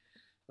basic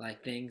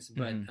like things,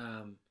 but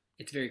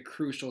it's very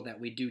crucial that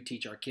we do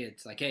teach our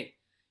kids, like, hey,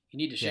 you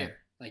need to share.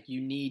 Yeah. Like,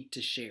 you need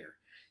to share,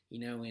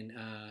 and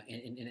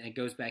it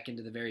goes back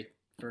into the very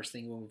first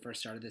thing when we first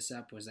started this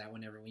up, was that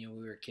whenever we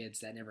were kids,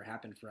 that never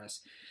happened for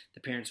us.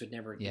 The parents would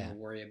never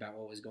worry about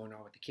what was going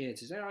on with the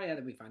kids. It's like, oh yeah,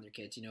 that we find their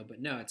kids,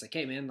 but no, it's like,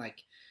 hey man,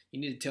 like, you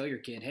need to tell your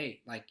kid,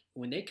 hey, like,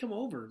 when they come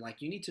over,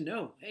 like, you need to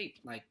know, hey,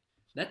 like,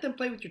 let them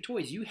play with your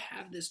toys. You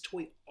have this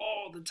toy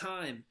all the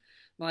time.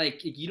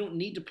 Like, you don't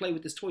need to play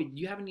with this toy.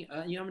 You have any?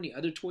 You know how many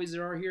other toys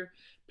there are here?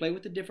 Play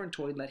with a different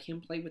toy. Let him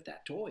play with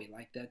that toy.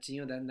 Like, that's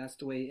that's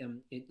the way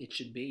it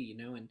should be.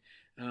 And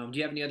do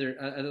you have any other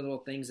little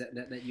things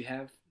that you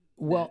have?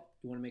 Well,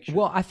 you want to make sure.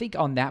 Well, I think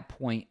on that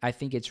point, I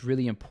think it's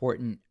really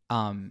important.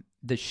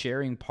 The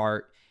sharing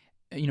part.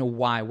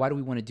 Why do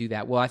we want to do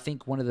that? Well, I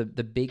think one of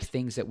the big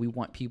things that we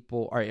want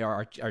people,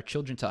 our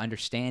children, to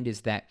understand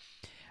is that.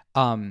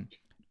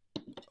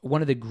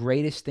 One of the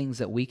greatest things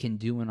that we can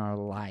do in our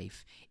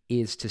life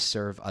is to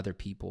serve other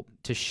people,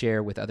 to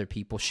share with other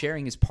people.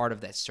 Sharing is part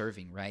of that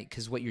serving, right?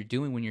 Because what you're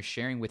doing when you're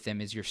sharing with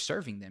them is you're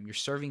serving them. You're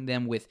serving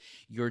them with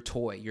your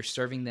toy. You're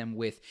serving them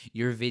with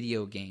your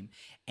video game.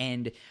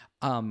 And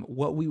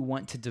what we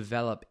want to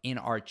develop in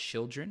our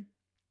children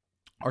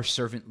are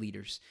servant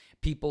leaders,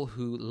 people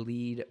who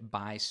lead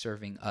by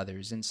serving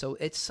others. And so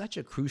it's such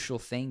a crucial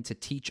thing to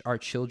teach our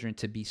children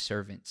to be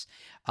servants.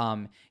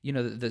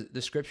 The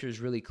scripture is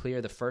really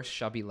clear. The first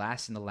shall be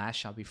last and the last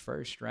shall be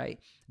first, right?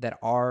 That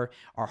our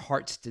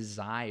heart's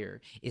desire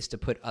is to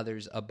put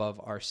others above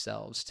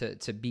ourselves,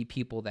 to be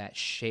people that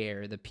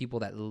share, the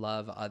people that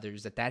love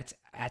others, that's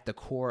at the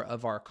core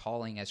of our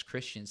calling as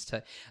Christians,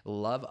 to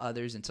love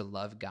others and to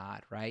love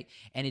God, right?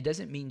 And it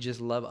doesn't mean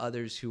just love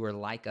others who are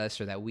like us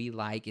or that we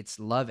like. It's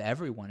love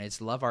everyone.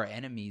 It's love our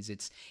enemies.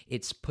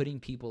 It's putting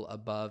people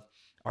above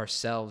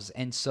ourselves.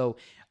 And so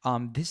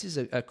this is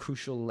a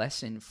crucial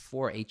lesson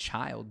for a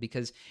child,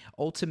 because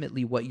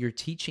ultimately what you're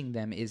teaching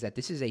them is that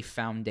this is a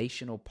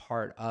foundational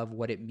part of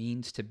what it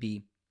means to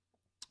be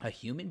a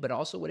human, but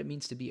also what it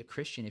means to be a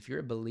Christian. If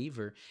you're a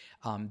believer,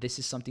 this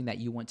is something that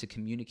you want to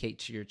communicate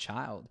to your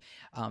child,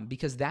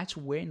 because that's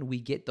when we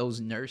get those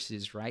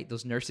nurses, right?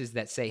 Those nurses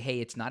that say, hey,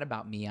 it's not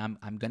about me. I'm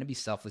going to be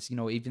selfless.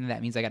 Even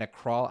that means I got to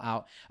crawl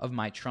out of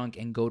my trunk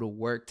and go to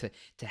work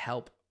to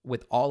help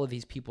with all of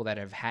these people that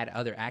have had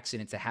other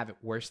accidents that have it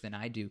worse than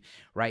I do,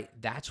 right?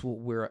 That's what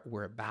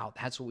we're about.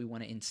 That's what we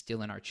want to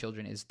instill in our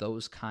children, is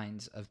those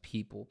kinds of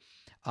people.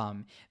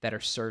 that are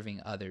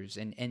serving others.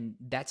 And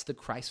that's the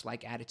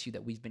Christ-like attitude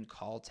that we've been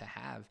called to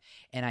have.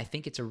 And I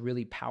think it's a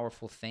really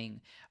powerful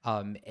thing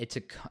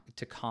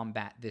to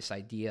combat this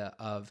idea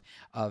of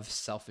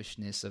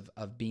selfishness,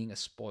 of being a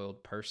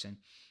spoiled person.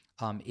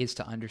 Is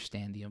to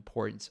understand the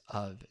importance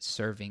of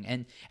serving,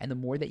 and the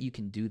more that you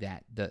can do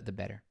that, the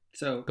better.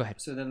 So go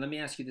ahead. So then let me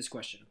ask you this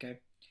question, okay?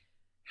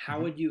 How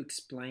Mm-hmm. would you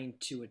explain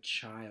to a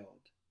child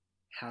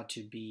how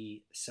to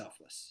be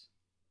selfless?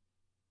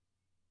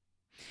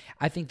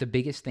 I think the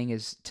biggest thing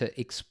is to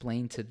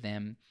explain to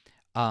them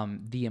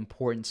the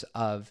importance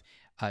of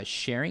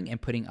sharing and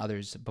putting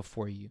others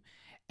before you.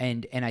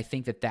 And I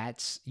think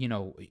that's,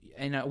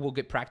 and we'll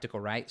get practical,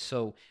 right?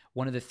 So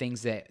one of the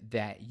things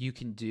that you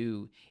can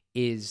do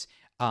is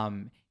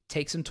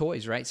take some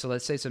toys, right? So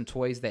let's say some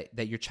toys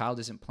that your child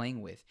isn't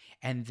playing with,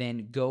 and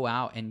then go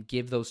out and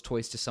give those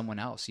toys to someone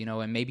else,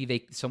 and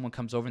maybe someone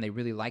comes over and they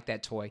really like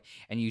that toy,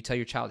 and you tell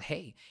your child,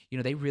 hey,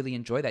 they really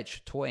enjoy that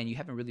toy and you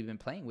haven't really been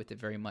playing with it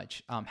very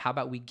much. How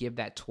about we give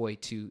that toy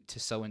to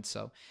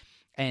so-and-so?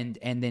 And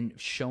then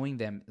showing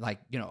them like,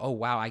 oh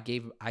wow, I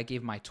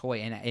gave my toy,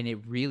 and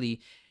it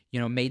really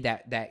made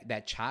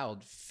that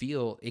child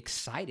feel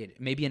excited,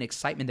 maybe an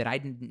excitement that I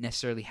didn't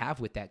necessarily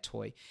have with that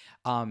toy.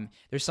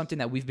 There's something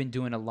that we've been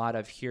doing a lot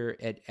of here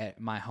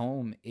at my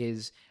home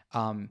is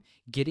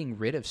getting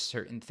rid of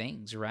certain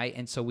things, right?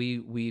 And so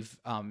we've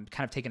kind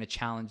of taken a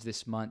challenge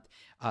this month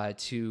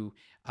to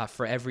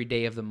for every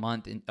day of the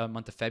month, in a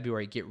month of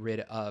February, get rid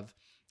of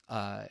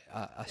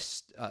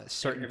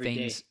certain Every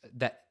things day.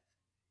 that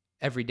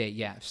every day,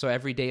 yeah. So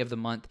every day of the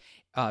month.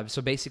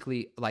 So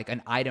basically, like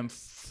an item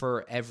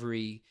for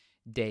every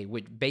day.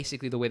 Which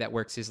basically the way that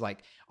works is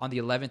like on the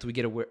 11th we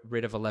get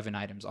rid of 11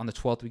 items. On the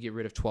 12th we get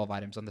rid of 12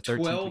 items. On the 13th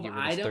 12 we get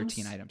rid of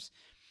 13 items.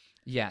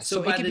 Yeah.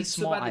 So it can be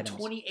small by the items.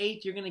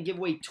 28th, you're gonna give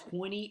away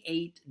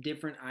 28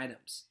 different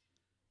items.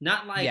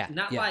 Not like Yeah,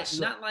 not yeah. like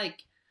So- not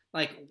like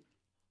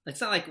it's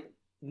not like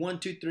 1,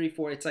 2, 3,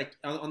 4. It's like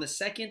on the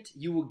second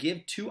you will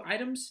give 2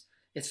 items.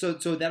 It's so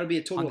that'll be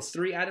a total of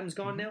 3 items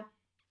gone now.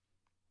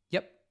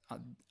 Yep.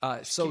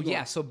 So Keep going.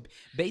 yeah. So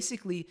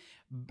basically,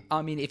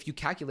 I mean, if you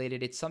calculate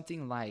it, it's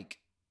something like,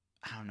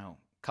 I don't know,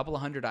 a couple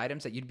of hundred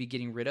items that you'd be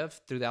getting rid of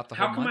throughout the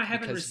whole How month. come I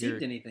haven't because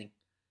received anything?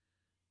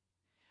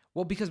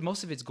 Well, because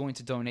most of it's going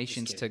to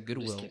donations to kidding.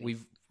 I'm just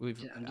Goodwill.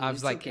 kidding. I was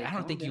It's like, okay, I don't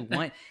calm think you down.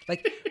 want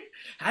like.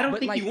 I don't But,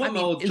 think like, you want I my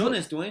mean, old it look-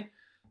 Jonas, Dwayne.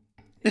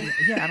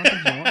 Yeah, I don't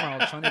think you want my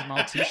old Jonas, my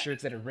old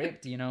T-shirts that are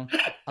ripped, No,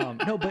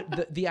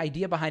 but the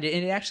idea behind it,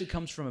 and it actually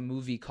comes from a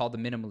movie called The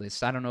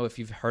Minimalist. I don't know if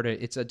you've heard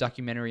it. It's a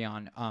documentary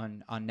on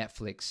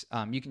Netflix.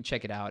 You can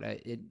check it out.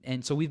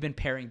 And so we've been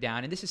paring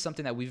down, and this is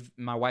something that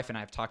my wife and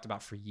I have talked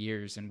about for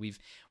years, and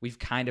we've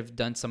kind of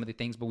done some of the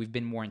things, but we've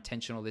been more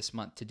intentional this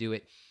month to do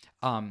it.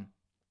 And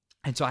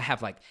so I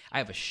have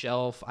a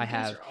shelf. I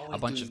have a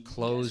bunch of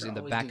clothes in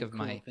the back of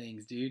my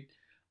things, dude.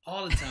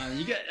 All the time.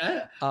 You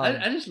got.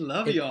 I just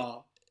love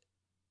y'all.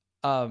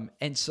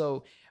 And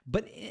so,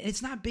 but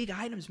it's not big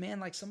items, man.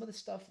 Like some of the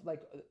stuff,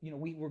 like,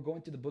 we were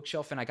going through the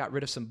bookshelf and I got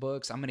rid of some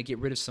books. I'm going to get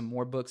rid of some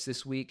more books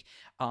this week.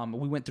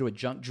 We went through a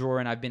junk drawer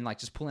and I've been like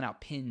just pulling out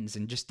pins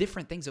and just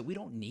different things that we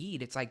don't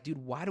need. It's like, dude,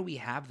 why do we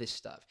have this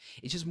stuff?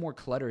 It's just more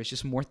clutter. It's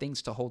just more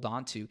things to hold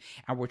on to.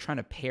 And we're trying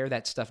to pare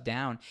that stuff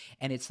down.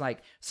 And it's like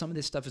some of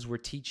this stuff is we're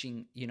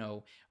teaching,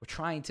 we're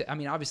trying to, I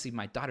mean, obviously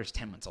my daughter's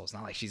 10 months old. It's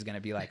not like she's going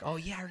to be like, oh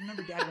yeah, I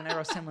remember Dad whenever I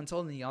was 10 months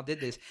old and y'all did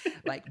this.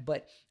 Like,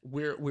 but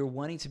we're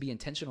wanting to be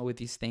intentional with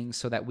these things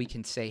so that we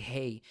can say,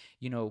 hey,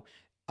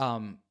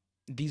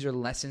 these are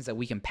lessons that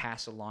we can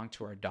pass along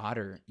to our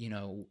daughter,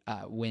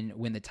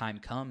 when the time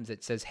comes.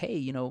 It says,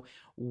 hey,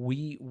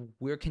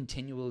 we're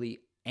continually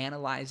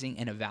analyzing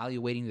and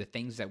evaluating the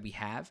things that we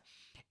have.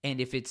 And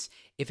if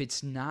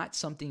it's not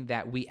something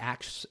that we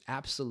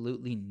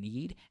absolutely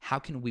need, how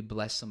can we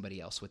bless somebody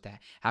else with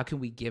that? How can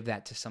we give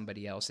that to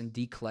somebody else and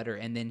declutter?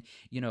 And then,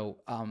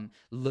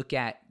 look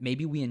at,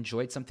 maybe we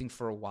enjoyed something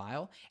for a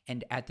while,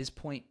 and at this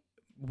point,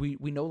 we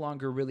no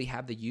longer really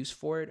have the use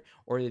for it,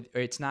 or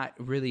it's not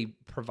really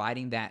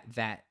providing that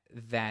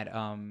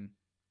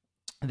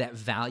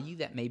value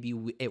that maybe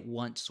it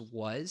once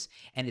was,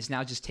 and it's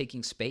now just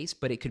taking space,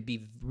 but it could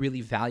be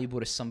really valuable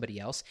to somebody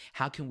else.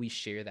 How can we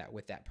share that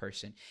with that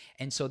person?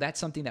 And so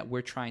that's something that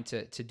we're trying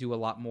to do a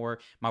lot more,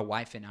 my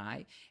wife and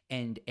I,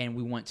 and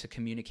we want to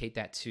communicate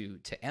that to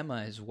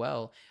Emma as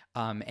well.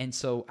 And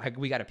so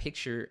we got a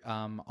picture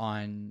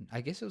on,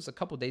 I guess it was a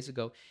couple days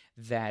ago,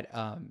 that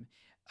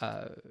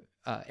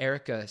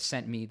Erica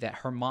sent me, that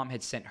her mom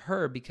had sent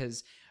her,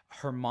 because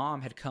her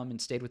mom had come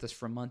and stayed with us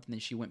for a month, and then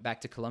she went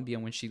back to Colombia.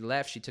 And when she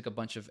left, she took a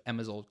bunch of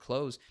Emma's old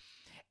clothes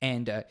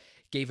and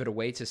gave it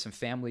away to some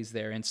families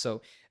there. And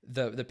so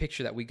the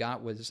picture that we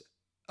got was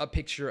a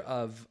picture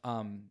of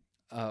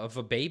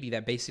a baby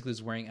that basically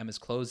was wearing Emma's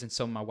clothes. And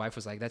so my wife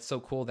was like, that's so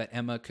cool that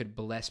Emma could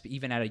bless,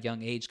 even at a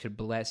young age, could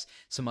bless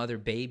some other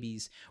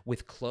babies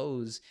with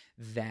clothes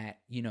that,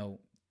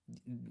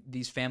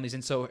 these families.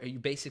 And so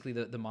basically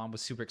the mom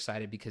was super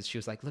excited, because she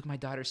was like, look, my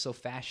daughter's so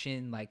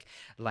fashion, like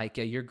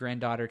your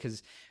granddaughter.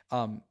 Cause,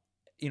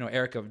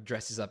 Erica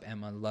dresses up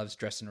Emma, loves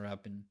dressing her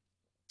up. And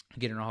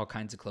getting all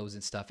kinds of clothes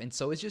and stuff. And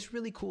so it's just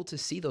really cool to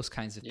see those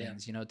kinds of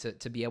things, you know,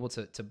 to be able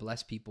to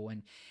bless people.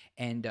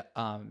 And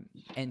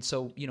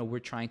so, you know, we're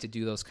trying to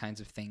do those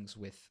kinds of things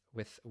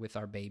with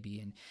our baby,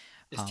 and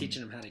just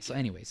teaching them how to give. So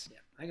anyways, yeah,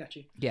 I got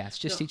you. Yeah, it's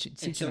just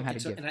teaching them how to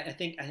give. And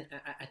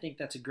I think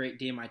that's a great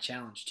DMI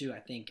challenge too. I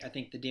think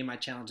the DMI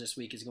challenge this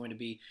week is going to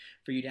be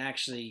for you to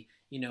actually,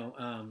 you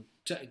know,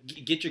 to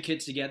get your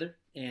kids together,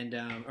 and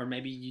or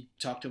maybe you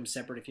talk to them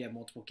separate if you have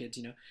multiple kids,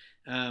 you know,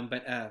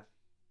 but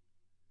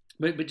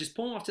just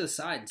pull them off to the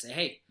side and say,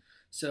 hey,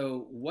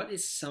 so what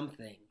is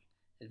something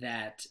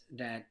that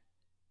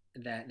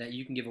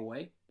you can give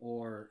away?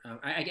 Or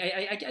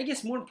I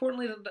guess more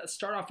importantly,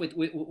 start off with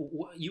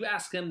you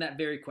ask them that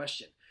very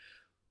question.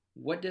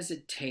 What does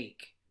it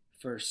take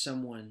for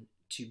someone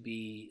to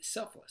be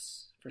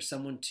selfless, for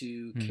someone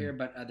to care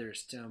about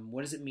others?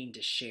 What does it mean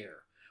to share?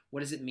 What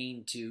does it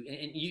mean to,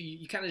 and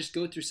you kind of just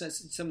go through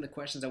some of the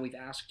questions that we've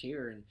asked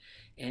here,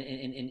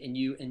 and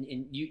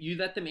you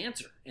let them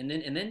answer, and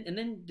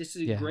then this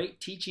is a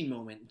great teaching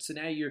moment. So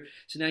now you're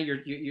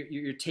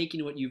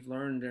taking what you've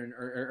learned,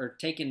 or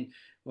taking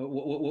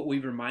what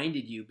we've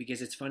reminded you,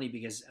 because it's funny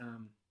because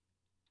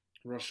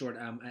real short,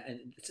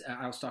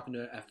 I was talking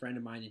to a friend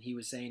of mine, and he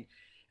was saying,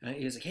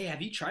 he was like, hey,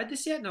 have you tried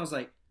this yet? And I was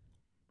like,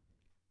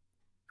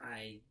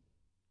 I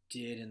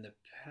did in the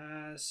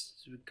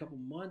past a couple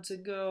months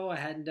ago. I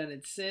hadn't done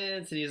it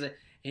since. And he's like,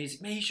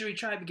 man, you should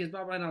retry it because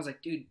blah, blah. And I was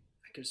like, dude,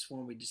 I could have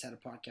sworn we just had a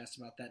podcast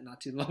about that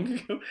not too long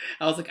ago.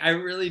 I was like, I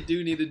really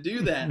do need to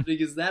do that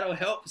because that'll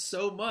help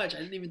so much. I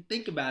didn't even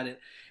think about it.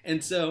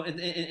 And so,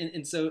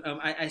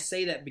 I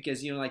say that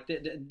because, you know, like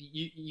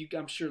you,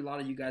 I'm sure a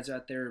lot of you guys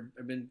out there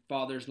have been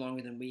fathers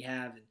longer than we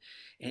have.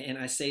 And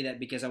I say that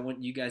because I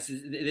want you guys,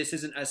 this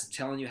isn't us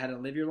telling you how to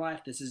live your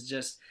life. This is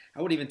just,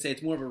 I would even say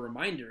it's more of a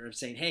reminder of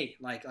saying, hey,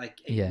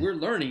 we're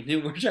learning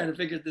and we're trying to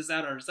figure this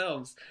out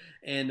ourselves.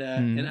 And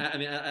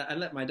I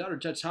let my daughter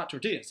touch hot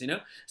tortillas, you know?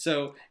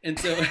 So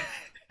it's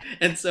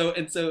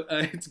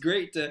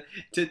great to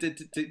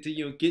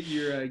you know, get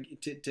your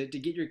to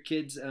get your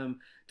kids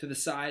to the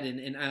side,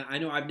 and I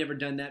know I've never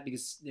done that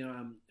because, you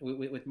know,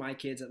 with my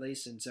kids at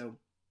least, and so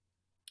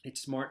it's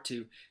smart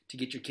to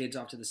get your kids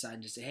off to the side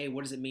and just say, hey,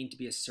 what does it mean to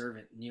be a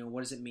servant? You know,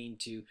 what does it mean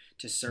to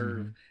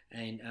serve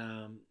and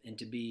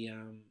to be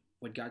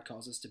what God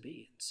calls us to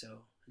be?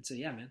 And so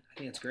yeah, man, I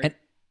think that's great.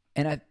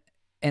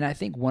 And I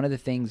think one of the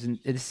things, and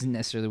this isn't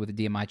necessarily with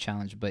the DMI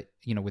challenge, but,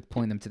 you know, with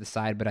pulling them to the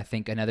side, but I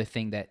think another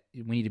thing that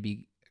we need to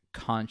be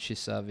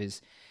conscious of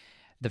is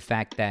the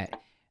fact that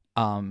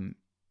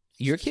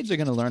your kids are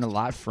going to learn a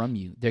lot from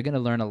you. They're going to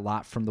learn a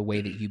lot from the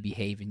way that you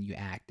behave and you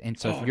act. And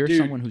so if you're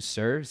someone who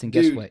serves, then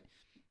guess what?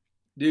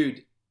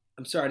 Dude,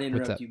 I'm sorry to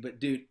interrupt you, but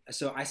dude,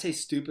 so I say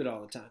stupid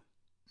all the time.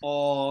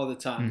 All the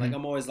time. Like,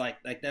 I'm always like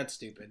that's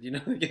stupid, you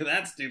know?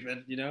 That's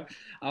stupid, you know?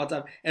 All the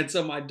time. And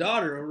so my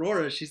daughter,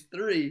 Aurora, she's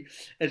 3,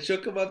 and she'll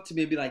come up to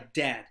me and be like,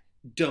 Dad,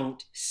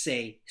 don't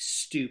say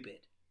stupid,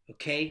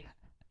 okay?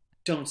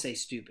 Don't say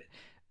stupid.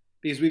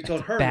 Because we've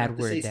told her not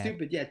to say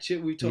stupid. Yeah,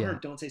 we've told her,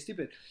 don't say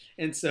stupid.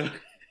 And so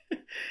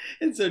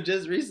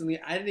just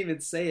recently, I didn't even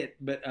say it,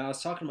 but I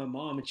was talking to my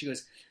mom, and she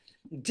goes,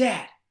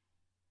 Dad,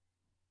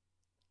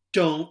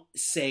 don't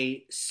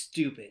say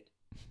stupid.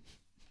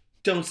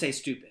 Don't say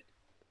stupid.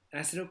 And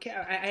I said, okay,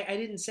 I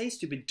didn't say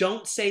stupid.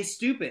 Don't say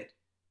stupid.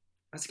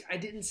 I was like, I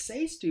didn't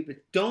say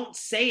stupid. Don't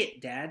say it,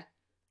 Dad.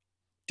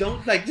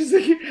 Don't, like, just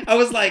like, I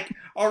was like,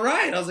 all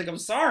right. I was like, I'm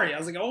sorry. I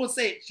was like, I won't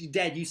say it.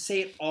 Dad, you say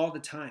it all the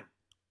time.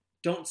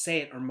 Don't say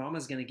it or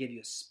Mama's going to give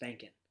you a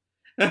spanking.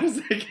 I was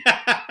like,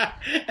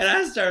 and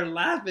I started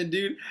laughing,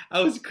 dude.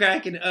 I was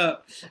cracking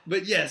up.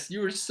 But yes,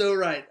 you were so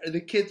right.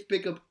 The kids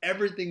pick up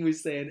everything we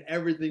say and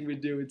everything we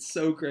do. It's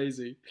so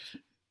crazy.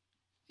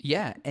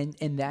 Yeah,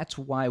 and that's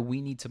why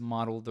we need to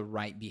model the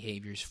right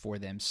behaviors for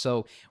them.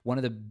 So one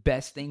of the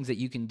best things that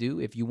you can do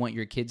if you want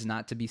your kids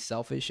not to be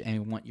selfish and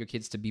you want your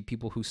kids to be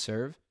people who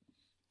serve,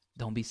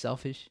 don't be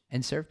selfish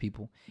and serve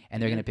people,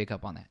 and they're going to pick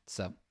up on that.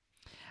 So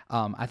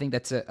I think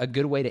that's a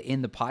good way to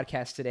end the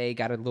podcast today.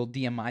 Got a little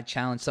DMI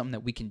challenge, something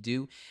that we can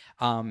do.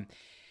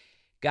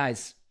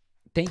 Guys,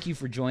 thank you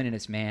for joining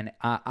us, man.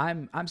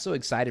 I'm so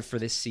excited for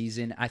this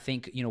season. I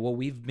think, you know, what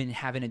we've been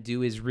having to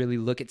do is really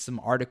look at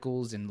some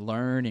articles and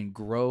learn and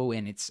grow,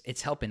 and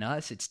it's helping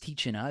us. It's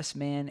teaching us,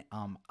 man.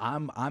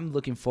 I'm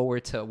looking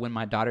forward to when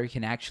my daughter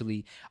can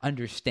actually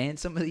understand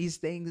some of these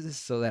things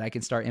so that I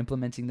can start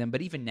implementing them.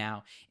 But even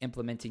now,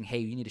 implementing, hey,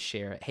 you need to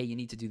share it. Hey, you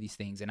need to do these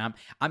things, and I'm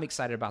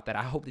excited about that.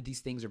 I hope that these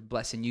things are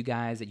blessing you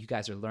guys, that you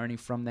guys are learning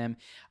from them.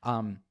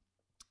 And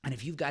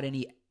if you've got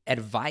any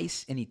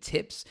advice, any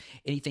tips,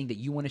 anything that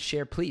you want to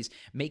share, please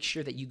make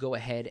sure that you go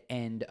ahead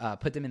and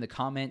put them in the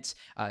comments.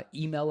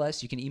 Email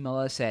us. You can email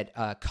us at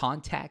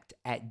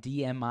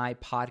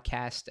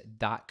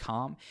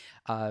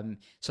contact@dmipodcast.com.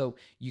 So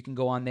you can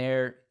go on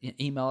there,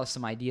 email us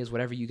some ideas,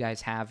 whatever you guys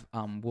have.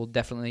 We'll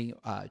definitely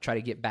try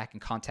to get back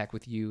in contact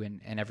with you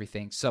and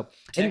everything. So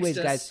anyways,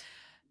 guys,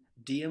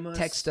 DM us,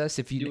 text us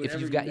if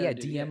you've got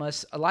DM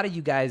us. A lot of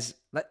you guys,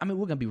 I mean,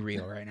 we're gonna be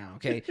real right now,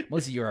 okay?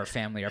 Most of you are our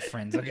family, our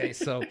friends, okay?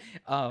 So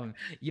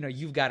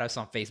you've got us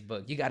on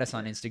Facebook, you got us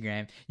on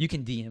Instagram. You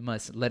can DM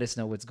us, let us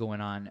know what's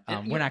going on.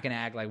 We're not gonna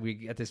act like we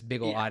got this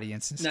big old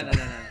audience and stuff.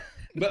 No.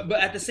 But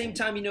at the same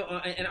time,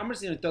 and I'm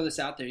just gonna throw this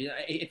out there.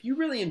 If you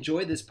really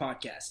enjoy this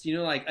podcast,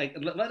 like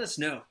let us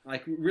know.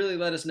 Like really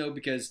let us know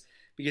because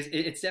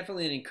it's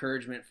definitely an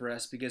encouragement for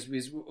us because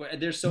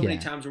there's so many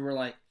times where we're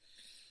like,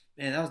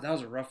 man, that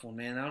was a rough one,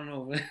 man. I don't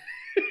know.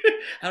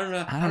 I don't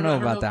know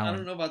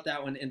about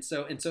that one. And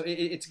so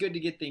it's good to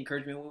get the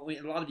encouragement.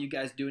 A lot of you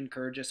guys do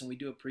encourage us, and we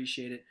do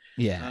appreciate it.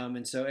 Yeah.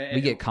 And so we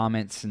get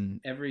comments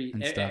every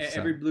stuff,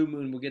 blue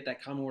moon we'll get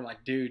that comment. We're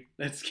like, dude,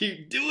 let's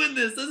keep doing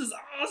this. This is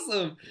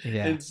awesome.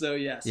 Yeah. And so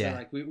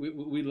like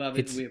we love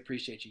it. We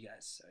appreciate you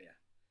guys. So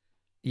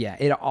yeah,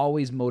 it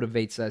always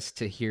motivates us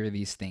to hear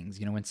these things.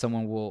 When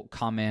someone will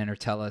comment or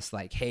tell us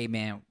like, hey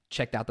man,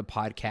 checked out the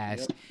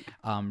podcast,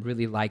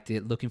 really liked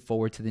it, looking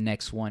forward to the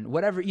next one,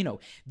 whatever,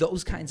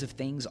 those kinds of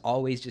things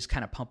always just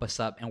kind of pump us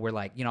up. And we're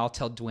like, I'll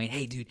tell Dwayne,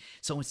 hey dude,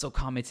 so-and-so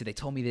commented, they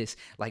told me this,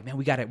 like, man,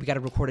 we got to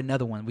record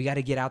another one. We got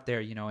to get out there,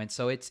 and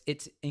so it's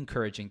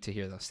encouraging to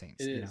hear those things,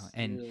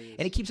 and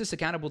it keeps us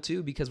accountable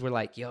too, because we're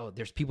like, yo,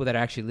 there's people that are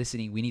actually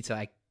listening. We need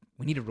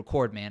to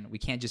record, man. We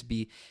can't just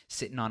be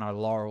sitting on our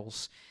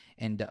laurels.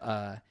 And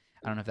I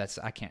don't know if that's,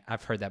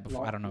 I've heard that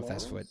before. I don't know if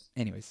that's what,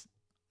 anyways,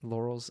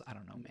 laurels. I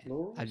don't know, man.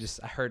 Laurels?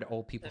 I heard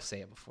old people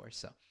say it before.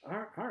 So.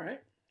 All right.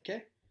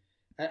 Okay.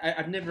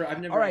 I've never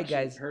all right,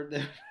 guys. heard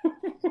that.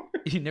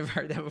 You never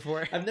heard that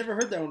before? I've never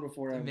heard that one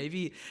before.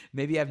 Maybe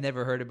I've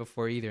never heard it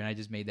before either. And I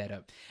just made that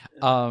up.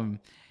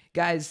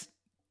 Guys,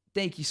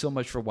 thank you so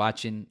much for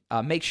watching.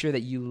 Make sure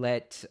that you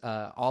let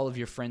all of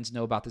your friends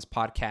know about this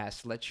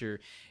podcast. Let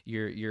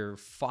your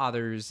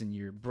fathers and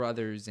your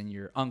brothers and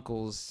your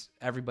uncles,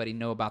 everybody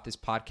know about this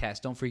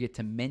podcast. Don't forget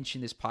to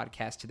mention this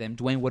podcast to them.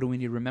 Dwayne, what do we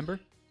need to remember?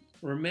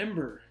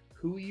 Remember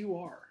who you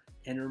are,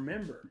 and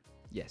remember,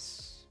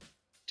 yes,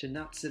 to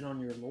not sit on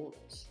your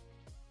laurels.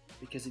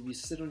 Because if you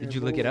sit on Did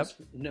your you look it up?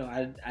 No,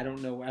 I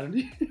don't know.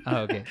 Oh,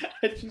 okay.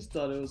 I just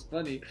thought it was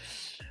funny.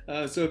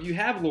 So if you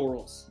have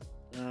laurels,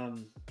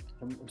 I'm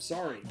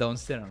sorry. Don't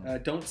sit on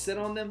them. Don't sit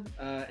on them.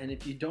 And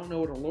if you don't know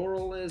what a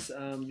laurel is,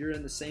 you're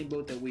in the same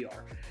boat that we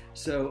are.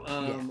 So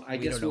I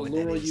guess we'll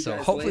laurel you guys so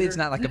hopefully later. It's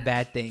not like a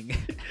bad thing.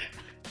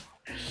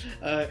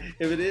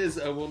 If it is,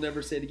 we'll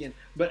never say it again.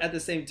 But at the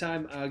same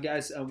time,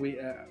 guys, we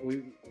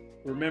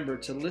remember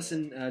to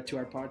listen to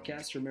our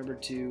podcast. Remember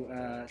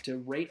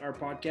to rate our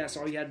podcast.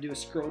 All you have to do is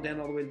scroll down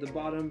all the way to the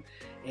bottom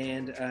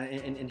and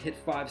hit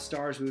 5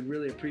 stars. We would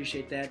really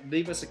appreciate that.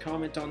 Leave us a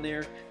comment on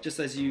there, just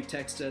as you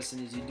text us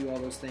and as you do all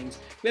those things.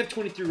 We have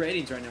 23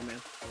 ratings right now,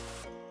 man.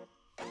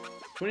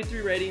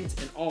 23 ratings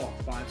and all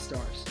 5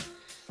 stars.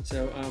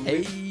 So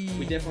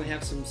we definitely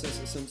have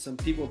some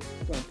people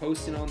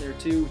posting on there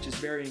too, which is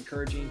very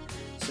encouraging.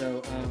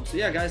 So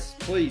yeah, guys,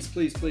 please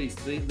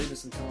leave us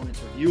some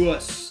comments, review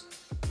us.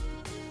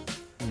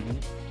 Mm-hmm.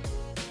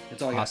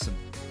 That's all I got. Awesome.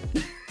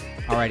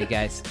 Alrighty,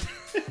 guys.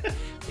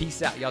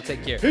 Peace out. Y'all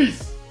take care.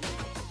 Peace.